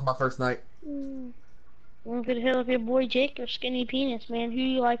Skinny. That was my first night. You could hit up your boy Jake or Skinny Penis, man. Who do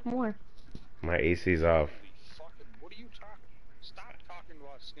you like more? My AC's off. What are you talking? Stop talking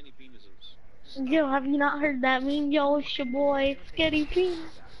about skinny penises. Yo, have you not heard that meme? Yo, it's your boy Skinny Penis.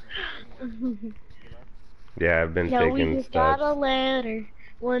 Yeah, I've been Yo, we taking just got steps. a letter.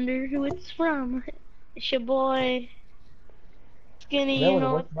 Wonder who it's from. It's your boy Skinny. That You was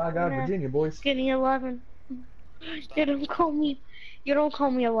know, West by God, Virginia, boys. Skinny 11. You don't call me. You don't call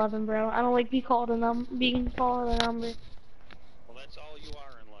me 11, bro. I don't like being called a number. Well, that's all you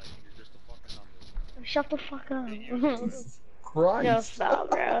are in life. You're just a fucking number. Shut the fuck up. Christ. No, stop,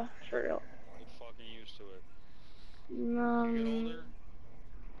 bro. For real. Get fucking used to it. You get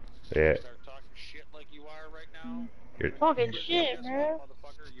older, Yeah. start talking shit like you are right now. You're Talking shit, bro.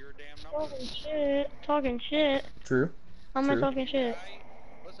 Motherfucker, you're a damn number. Talking shit. Talking shit. True. How am I True. talking shit?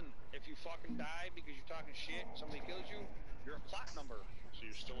 Listen, if you fucking die because you're talking shit, somebody kills you, you're a plot number. So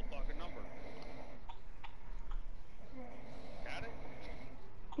you're still a fucking number. Got it?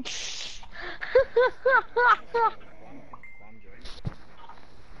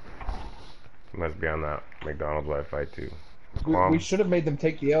 must be on that McDonald's Wi-Fi too. We should have made them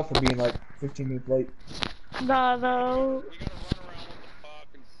take the L for being like 15 minutes late. Though,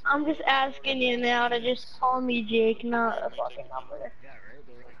 I'm just asking you now to just call me Jake, not a fucking number.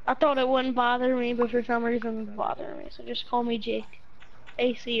 I thought it wouldn't bother me, but for some reason it's bothering me. So just call me Jake.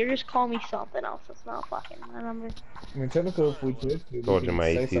 AC, or just call me something else. It's not fucking my number. I mean, technically, if we could, we Told you could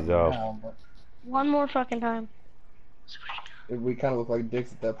my say AC's something off. now, but One more fucking time. we kind of look like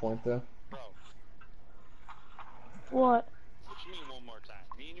dicks at that point, though. Bro, What? what you mean one more time?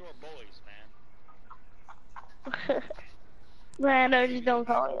 Me and you are boys, man. Brando, just don't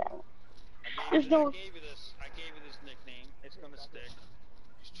call me that. Just don't. I gave you this nickname. It's gonna stick.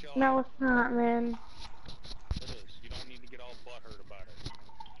 Just chill No, out. it's not, man. It is. You don't need to get all butthurt about it.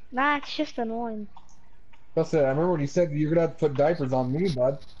 Nah, it's just annoying. I said, I remember when you said you're gonna have to put diapers on me,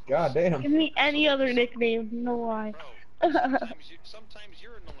 bud. God damn. Give me any other nickname. No lie. Bro, sometimes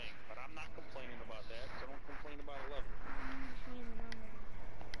you're annoying, but I'm not complaining about that, so don't complain about 11.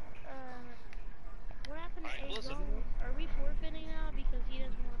 What happened to Alright, listen. Are we forfeiting now because he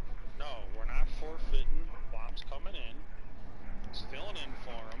doesn't want to fucking... No, we're not forfeiting. Bomb's coming in. It's filling in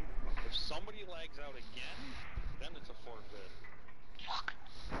for him. If somebody lags out again, then it's a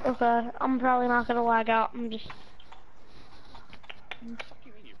Okay, I'm probably not gonna lag out. I'm just. What the fuck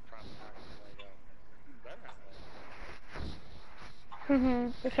you mean you're probably not gonna lag out? You better not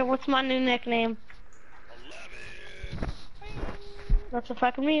lag out. So what's my new nickname? 11. That's a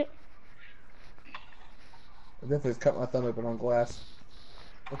fucking mute. I definitely cut my thumb open on glass.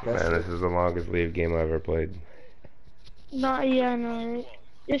 Okay, Man, this is the longest leave game I ever played. Not yeah, no.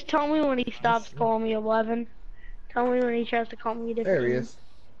 Just tell me when he stops calling me 11. Tell me when he tries to call me different. there he is.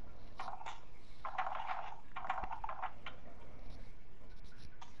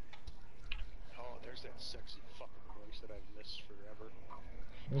 Oh, there's that sexy fucking voice that I've missed forever.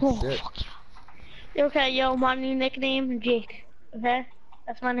 Oh, shit. Fuck you. Okay, yo, my new nickname, Jake. Okay?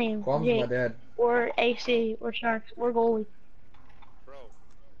 That's my name. Quam's Jake. my dad. Or AC, or Sharks, or Goalie. Bro,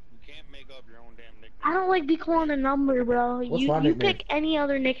 you can't make up your own damn nickname. I don't like be calling a number, bro. What's You my nickname? pick any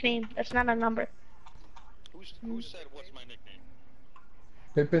other nickname that's not a number. Who said what's my nickname?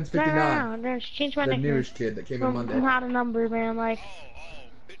 Pippin's 59. No, just change my The nickname. newest kid that came in Monday. Not a number, man, like.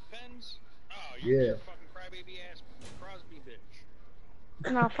 Oh, Bitpens? Oh, you're fucking crybaby ass Crosby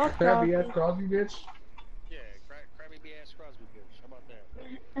bitch. No, fuck Crabby that. ass Crosby bitch? Yeah, crybaby ass Crosby bitch. How about that?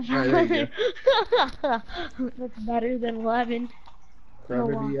 Alright, there you go. That's better than 11.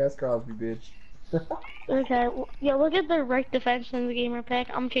 Crabby ass Crosby bitch. Okay, yeah, look at the right defense in the gamer pick.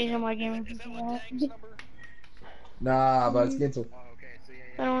 I'm changing my gamer pick. Nah, but it's Gensel.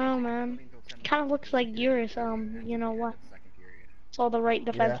 I don't know, man. Kind of looks like yours, you know what? It's all the right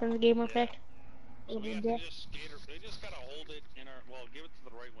defense in the gamer pick. So we have to just skater. They just gotta hold it in our. Well, give it to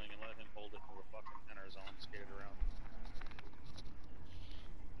the right wing and let him hold it to the fucking in our zone. Skate it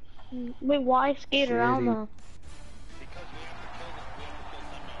around. Wait, why skate around though? Because we have to kill them. We have to kill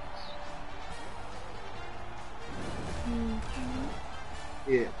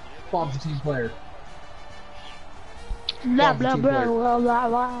 10 minutes. Yeah. Quam's a team player. Blah blah blah blah blah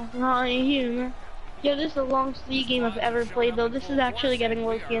blah. No, I ain't here, man. Yo, this is the longest league game I've ever played, though. This is actually getting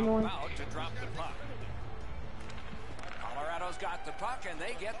low-key annoying. Colorado's got the puck, and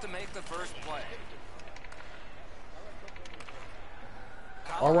they get to make the first play.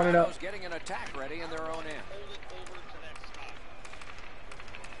 I'll run it up. Colorado's getting an attack ready in their own end.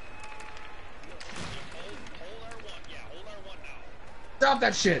 Stop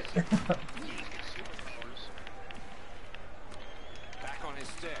that shit!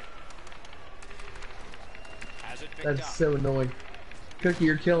 That's so annoying. Cookie,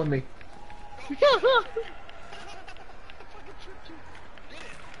 you're killing me.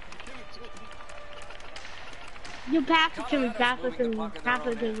 You pass it to me, pass it to me, pass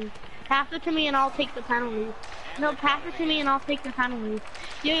it to me. Pass it to me and I'll take the penalty. No, pass it to me and I'll take the penalty.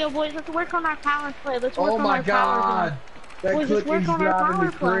 Yo, boys, let's work on our power play. Let's work on our power play. Boys, let's work on our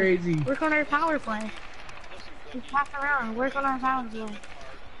power play. Work on our power play. Just pass around. Work on our power play.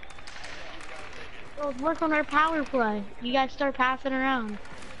 Let's work on our power play. You guys start passing around.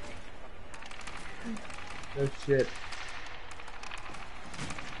 Oh shit.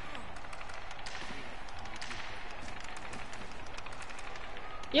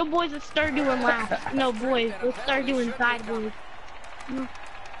 Yo, boys, let's start doing laps. No, boys, let's start doing sideboards.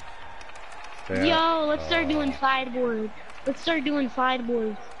 Yo, let's start doing sideboards. Let's start doing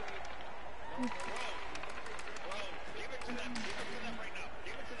sideboards.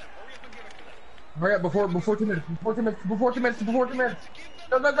 Hurry up before 2 minutes. Before 2 minutes. Before 2 minutes. Before 2 minutes.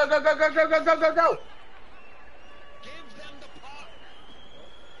 Go go go go go go go go go go go.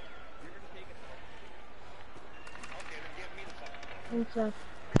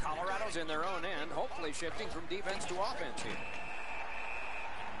 Colorado's in their own end, hopefully shifting from defense to offense here.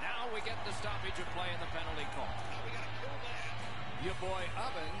 Now we get the stoppage of play in the penalty call. Your boy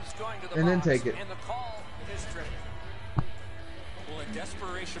Ovens going to the and then box, take it. and the call is tripping. Well, in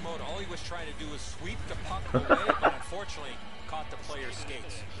desperation mode, all he was trying to do was sweep the puck away, but unfortunately caught the player's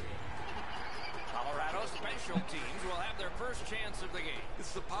skates. Colorado special teams will have their first chance of the game. This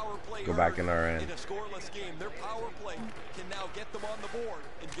is a power play. Go back in our end. In a scoreless game, their power play can now get them on the board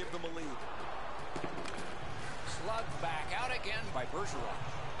and give them a lead. Slugged back out again by Bergeron.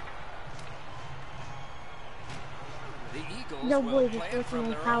 The Eagles No, will boys, play it's it from working on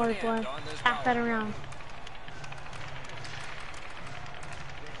their power own play. end on this Pass that power play. around.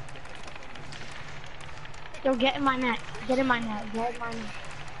 Yo, get in my net. Get in my net. Get in my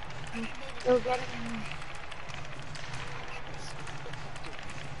net. Yo, get in my net.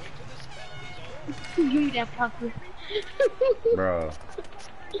 Give me that puppy. Bro.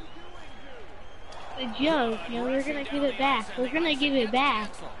 A joke, you know, we're gonna give it back. We're gonna give it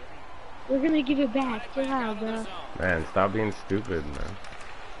back. We're gonna give it back. Chill out, bro. Man, stop being stupid, man.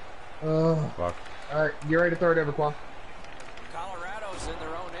 Oh. Fuck. Alright, get ready to throw it over, Quam. Colorado's in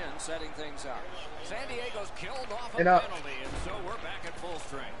their own setting things up. San Diego's killed off a And up. penalty, and so we're back at full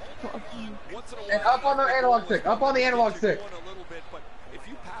strength. Once in a And while, up on the analog stick. Up on the analog stick. going a little bit, but if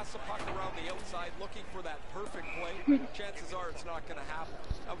you pass the puck around the outside looking for that perfect play, chances are it's not going to happen.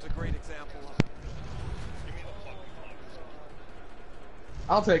 That was a great example of it.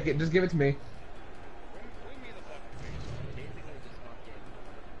 I'll take it. Just give it to me.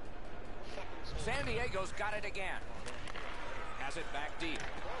 San Diego's got it again. Has it back deep.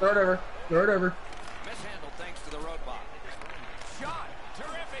 Throw it over. Throw it over. Mishandled thanks to the roadblock. Shot.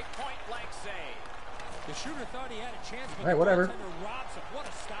 Terrific point-blank save. The shooter thought he had a chance, but All right, whatever. the goaltender robs him. What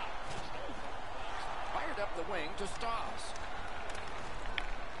a stop. Fired up the wing to Stoss.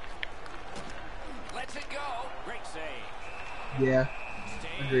 Lets it go. Great save. Yeah.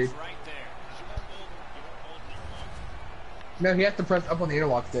 Stays Agreed. right there. No, he has to press up on the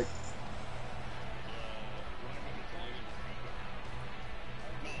analog stick.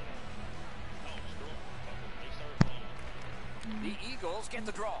 The Eagles get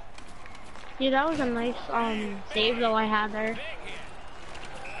the draw. Dude, that was a nice save though I had there.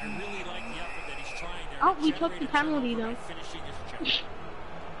 I really like the effort that he's trying there. Oh, we took the penalty though. Finishing his job.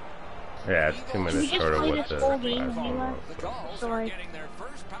 Yeah, it's 2 We minutes just short of played what this the whole game, last one Hila. was. The Gulls So, are like, getting their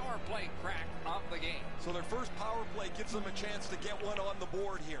first power play crack of the game. So their first power play gives them a chance to get one on the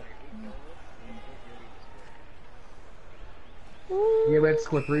board here. Yeah, we had to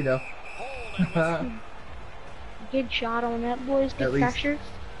score 3 though. Hold and whistle. Good shot on that, boys. Good At least. pressure.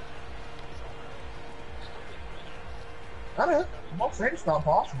 I don't know. I'm not saying it's not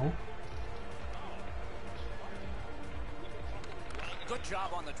possible. Good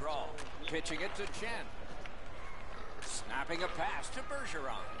job on the draw. Pitching it to Chen. Snapping a pass to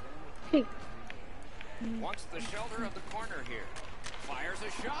Bergeron. Wants the shelter of the corner here. Fires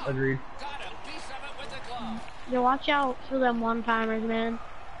a shot. Agreed. Got a piece of it with the glove. Yo, watch out for them one-timers, man.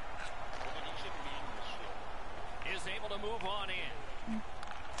 Is able to move on in.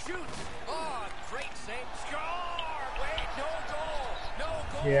 Shoots. Oh, great save. Score! Wait, no goal.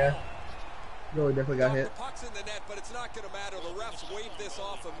 No goal. Yeah. Really definitely got hit. The puck's in the net, but it's not going to matter. The refs waved this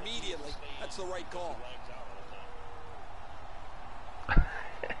off immediately. That's the right call.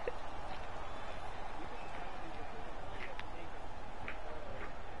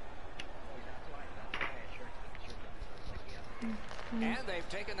 And they've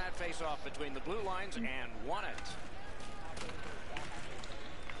taken that face-off between the blue lines and won it.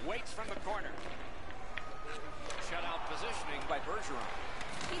 Waits from the corner. Shutout positioning by Bergeron.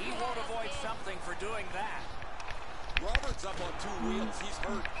 He won't avoid something for doing that. Roberts up on 2 wheels. He's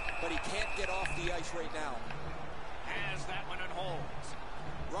hurt, but he can't get off the ice right now. Has that one and holds.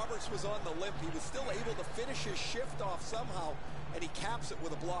 Roberts was on the limp. He was still able to finish his shift off somehow, and he caps it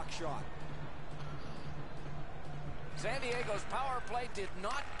with a block shot. San Diego's power play did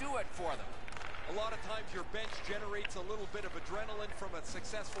not do it for them. A lot of times your bench generates a little bit of adrenaline from a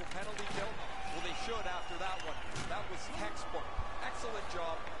successful penalty kill. Well, they should after that one. That was textbook. Excellent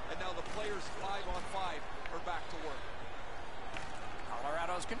job. And now the players 5-on-5 are back to work.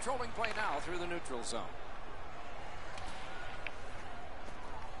 Colorado's controlling play now through the neutral zone.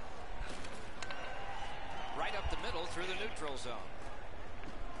 Right up the middle through the neutral zone.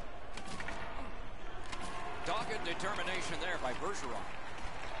 Dogged determination there by Bergeron.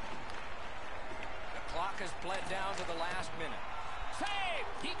 The clock has bled down to the last minute. Save!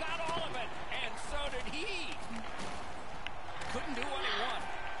 He got all of it, and so did he. Couldn't do what he wanted.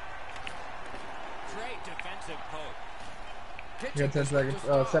 Great defensive poke. You got 10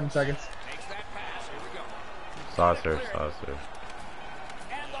 seconds. 7 seconds. Takes that pass. Here we go. Saucer.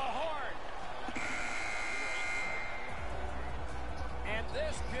 And the horn. And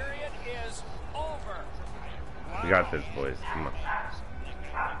this period is over. We got this, boys. Come on.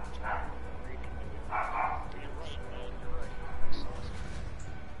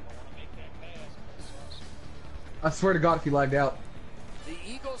 I swear to God, if he lagged out. The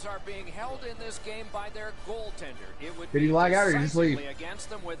Eagles are being held in this game by their goaltender. It would Did he be lag out or did he just leave? decisively against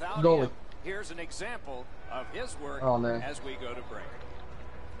them without Goalie. him. Here's an example of his work Oh, no. as we go to break.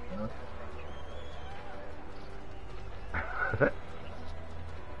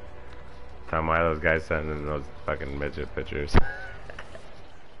 Tell why those guys sending those fucking midget pictures.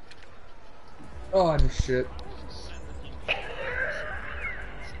 Oh, this shit.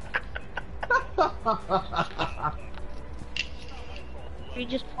 We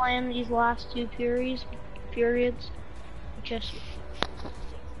just playing these last 2 periods. Just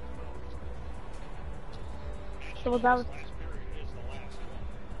so that was.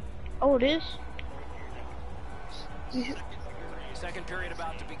 Oh, it is. Second period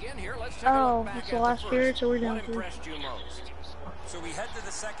about to begin here. Let's take a Oh, look back it's at the last first. period, so we're down What to. impressed you most? So we head to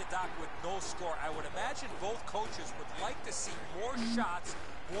the second dock with no score. I would imagine both coaches would like to see more shots,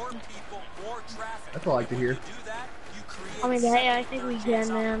 more people, more traffic. That's all I like to hear. Do that, you create I mean, hey, I think we can,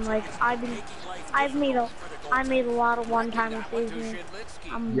 man. Like, I made a lot of one-time mistakes.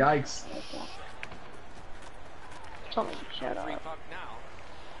 Yikes. Tell me, shut up.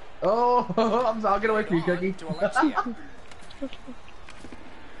 Oh, I'll get away from you, Cookie. Swept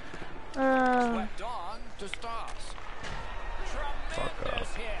on to Stoss.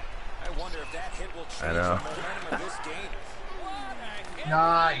 Tremendous hit. I wonder if that hit will change I know. the momentum of this game. What a hit.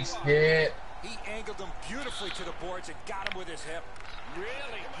 Nice hit. He angled him beautifully to the boards and got him with his hip.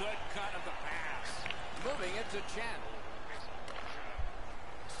 Really good cut of the pass. Moving it to Chen.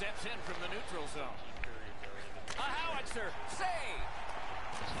 Steps in from the neutral zone. A howitzer. Save.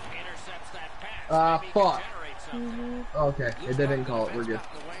 Intercepts that pass. Fuck. Okay, they didn't call it. We're good.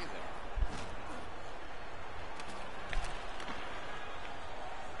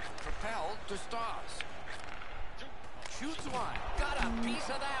 Propelled to Stoss. Shoots one. Got a piece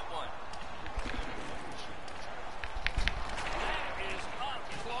of that one. That is up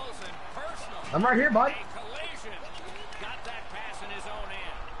close and personal. I'm right here, bud. A collision. Got that pass in his own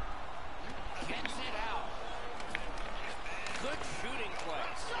end. Gets it out. Good shooting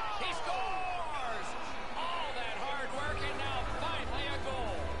place. He scores! All that hard work and now finally a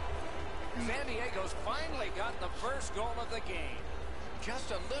goal. San Diego's finally got the first goal of the game.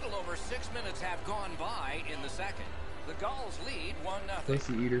 Just a little over 6 minutes have gone by in the second. The Gulls lead 1-0.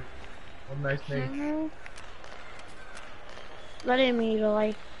 Pussy eater. What a nice name. I didn't mean to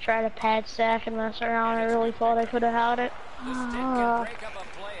like try to pad stack and mess around. I really thought I could have had it. The stick can break up a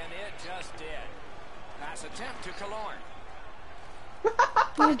play and it just did. Pass attempt to Killorn.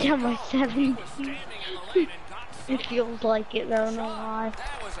 I'm down my 17. It feels like it though, no lie.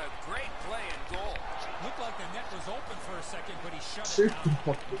 That was a great play and goal. Looked like the net was open for a second, but he shut it Shoot.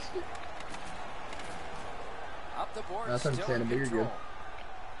 down. Up the board, That's still in understandable. You're control.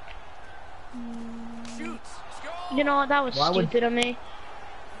 good. Shoots. Score. You know what? That was stupid of me.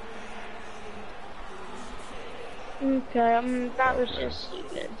 Okay, that was just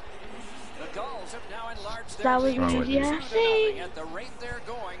stupid. The Gulls have now enlarged their That was lead to easy. 2-0. At the rate they're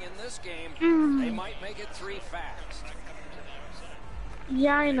going in this game, they might make it 3 fast.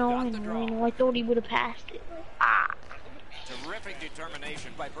 Yeah, I know. I thought he would have passed it. Terrific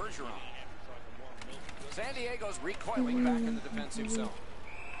determination by Bergeron. San Diego's recoiling back in the defensive zone.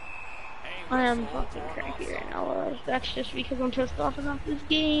 I am fucking cranky right now. That's just because I'm pissed off about this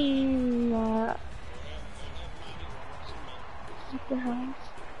game. What the hell?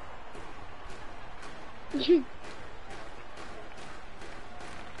 His team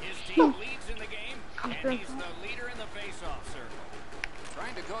leads in the game, and he's the leader in the face-off, sir.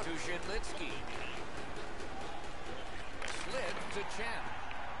 Trying to go to Zhidlitsky. Slid to Chen.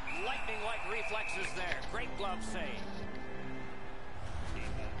 Lightning-like reflexes there. Great glove save.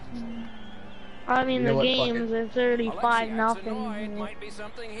 I mean, the game's at 35-0. Might be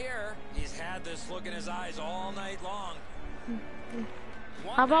something here. He's had this look in his eyes all night long.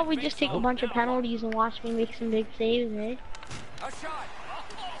 How about we just take a bunch of penalties and watch me make some big saves, eh? A shot.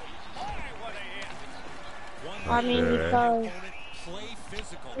 I mean, because Play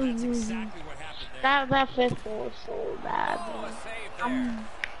physical. That's exactly what happened there. that fifth goal was so bad.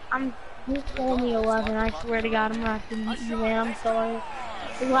 I'm just only 11. I swear to God, I'm not gonna beat you, man. I'm sorry.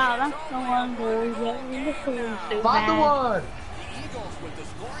 Wow, that's so long goal. This goal is so bad.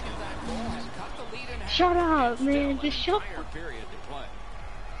 Shut up, man. Just shut up.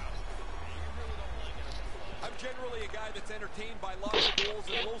 I'm generally a guy that's entertained by lots of goals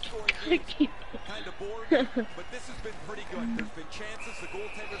and low-scoring games. Kind of bored, but this has been pretty good. There's been chances, the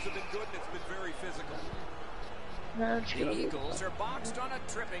goaltenders have been good, and it's been very physical. The Eagles are boxed on a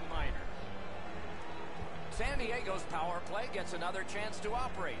tripping minor. San Diego's power play gets another chance to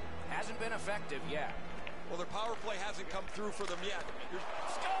operate. Hasn't been effective yet. Well, their power play hasn't come through for them yet.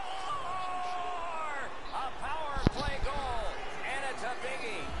 Score! A power play goal, and it's a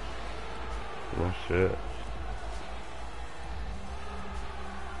biggie. Oh shit.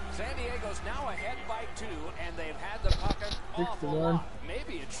 San Diego's now ahead by 2, and they've had the puck an awful lot.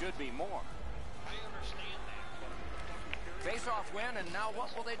 Maybe it should be more. Face-off win, and now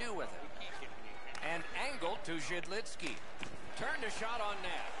what will they do with it? And angled to Zhidlitsky. Turned a shot on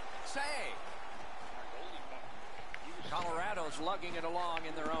net. Save. Colorado's lugging it along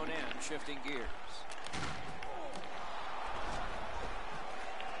in their own end, shifting gears.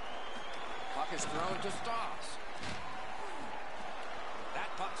 Puck is thrown to Stoss. That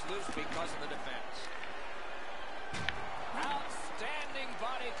puck's loose because of the defense. Outstanding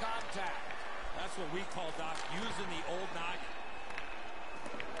body contact. That's what we call, Doc, using the old noggin.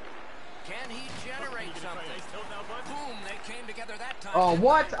 something. Boom, they came together that time. Oh,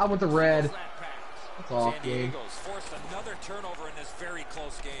 what? I went to red. That pass. That's off, San game. Diego's forced another turnover in this very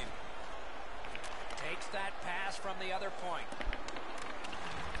close game. Takes that pass from the other point.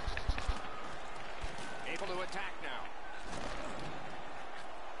 Able to attack now.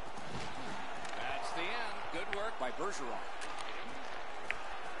 That's the end. Good work by Bergeron.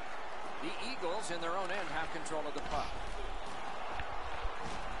 The Eagles in their own end have control of the puck.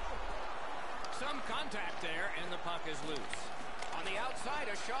 Some contact there, and the puck is loose. On the outside,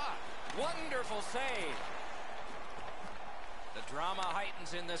 a shot. Wonderful save. The drama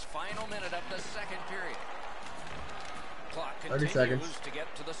heightens in this final minute of the second period. Clock 30 continues seconds. to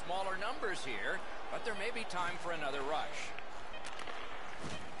get to the smaller numbers here, but there may be time for another rush.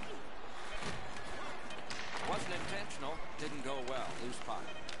 Wasn't intentional, didn't go well. Loose puck.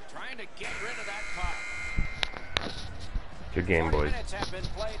 Trying to get rid of that puck. Good game, 40 boys. minutes have been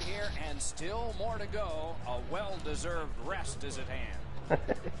played here, and still more to go. A well-deserved rest is at hand.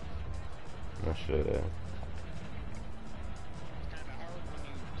 I should have. It's kind of hard when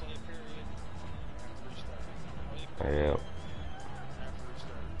you play a period after restart. Well, you Yeah. after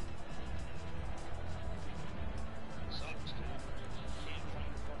restart. Sucks, dude. You can't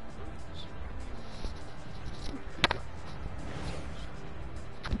find fucking rules.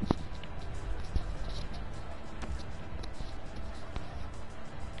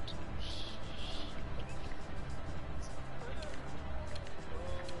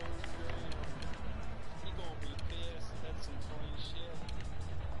 You gonna be pissed. That's some funny shit.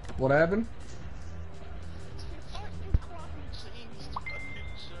 What happened?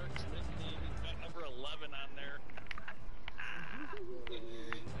 Number 11 on there.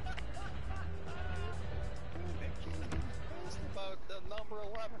 About the number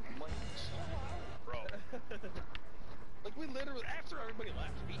 11. I'm like, chill out, bro. Like, we literally, after everybody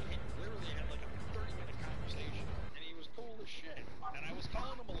left, we literally had like a 30-minute conversation, and he was cool as shit. And I was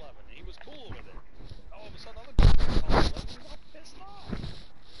calling him 11, and he was cool with it. All of a sudden, other people were calling 11, he got pissed off.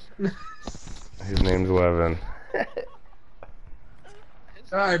 His name's Levin.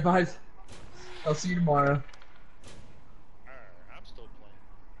 Alright, guys. I'll see you tomorrow. Alright, I'm still playing.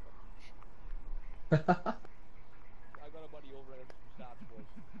 I got a buddy over at some stops, boys.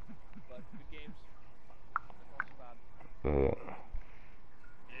 But good games. That's not so bad. We'll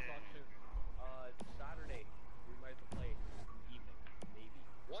talk soon. Saturday, we might have to play in the evening, maybe.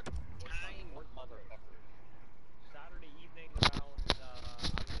 What time, what motherfucker? Saturday evening around, I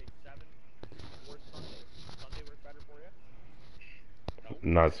would say 7 or Sunday. Sunday work better for you?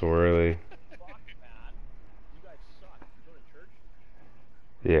 Not so early. Fuck, man. You guys suck. You go to church?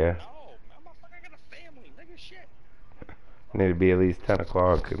 Yeah. No, motherfucker, I got a family, nigga, shit. Need to be at least 10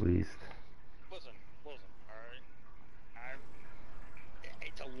 o'clock at least. Listen, alright?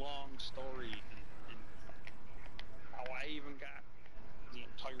 It's a long story in how I even got the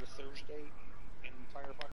entire Thursday and entire fucking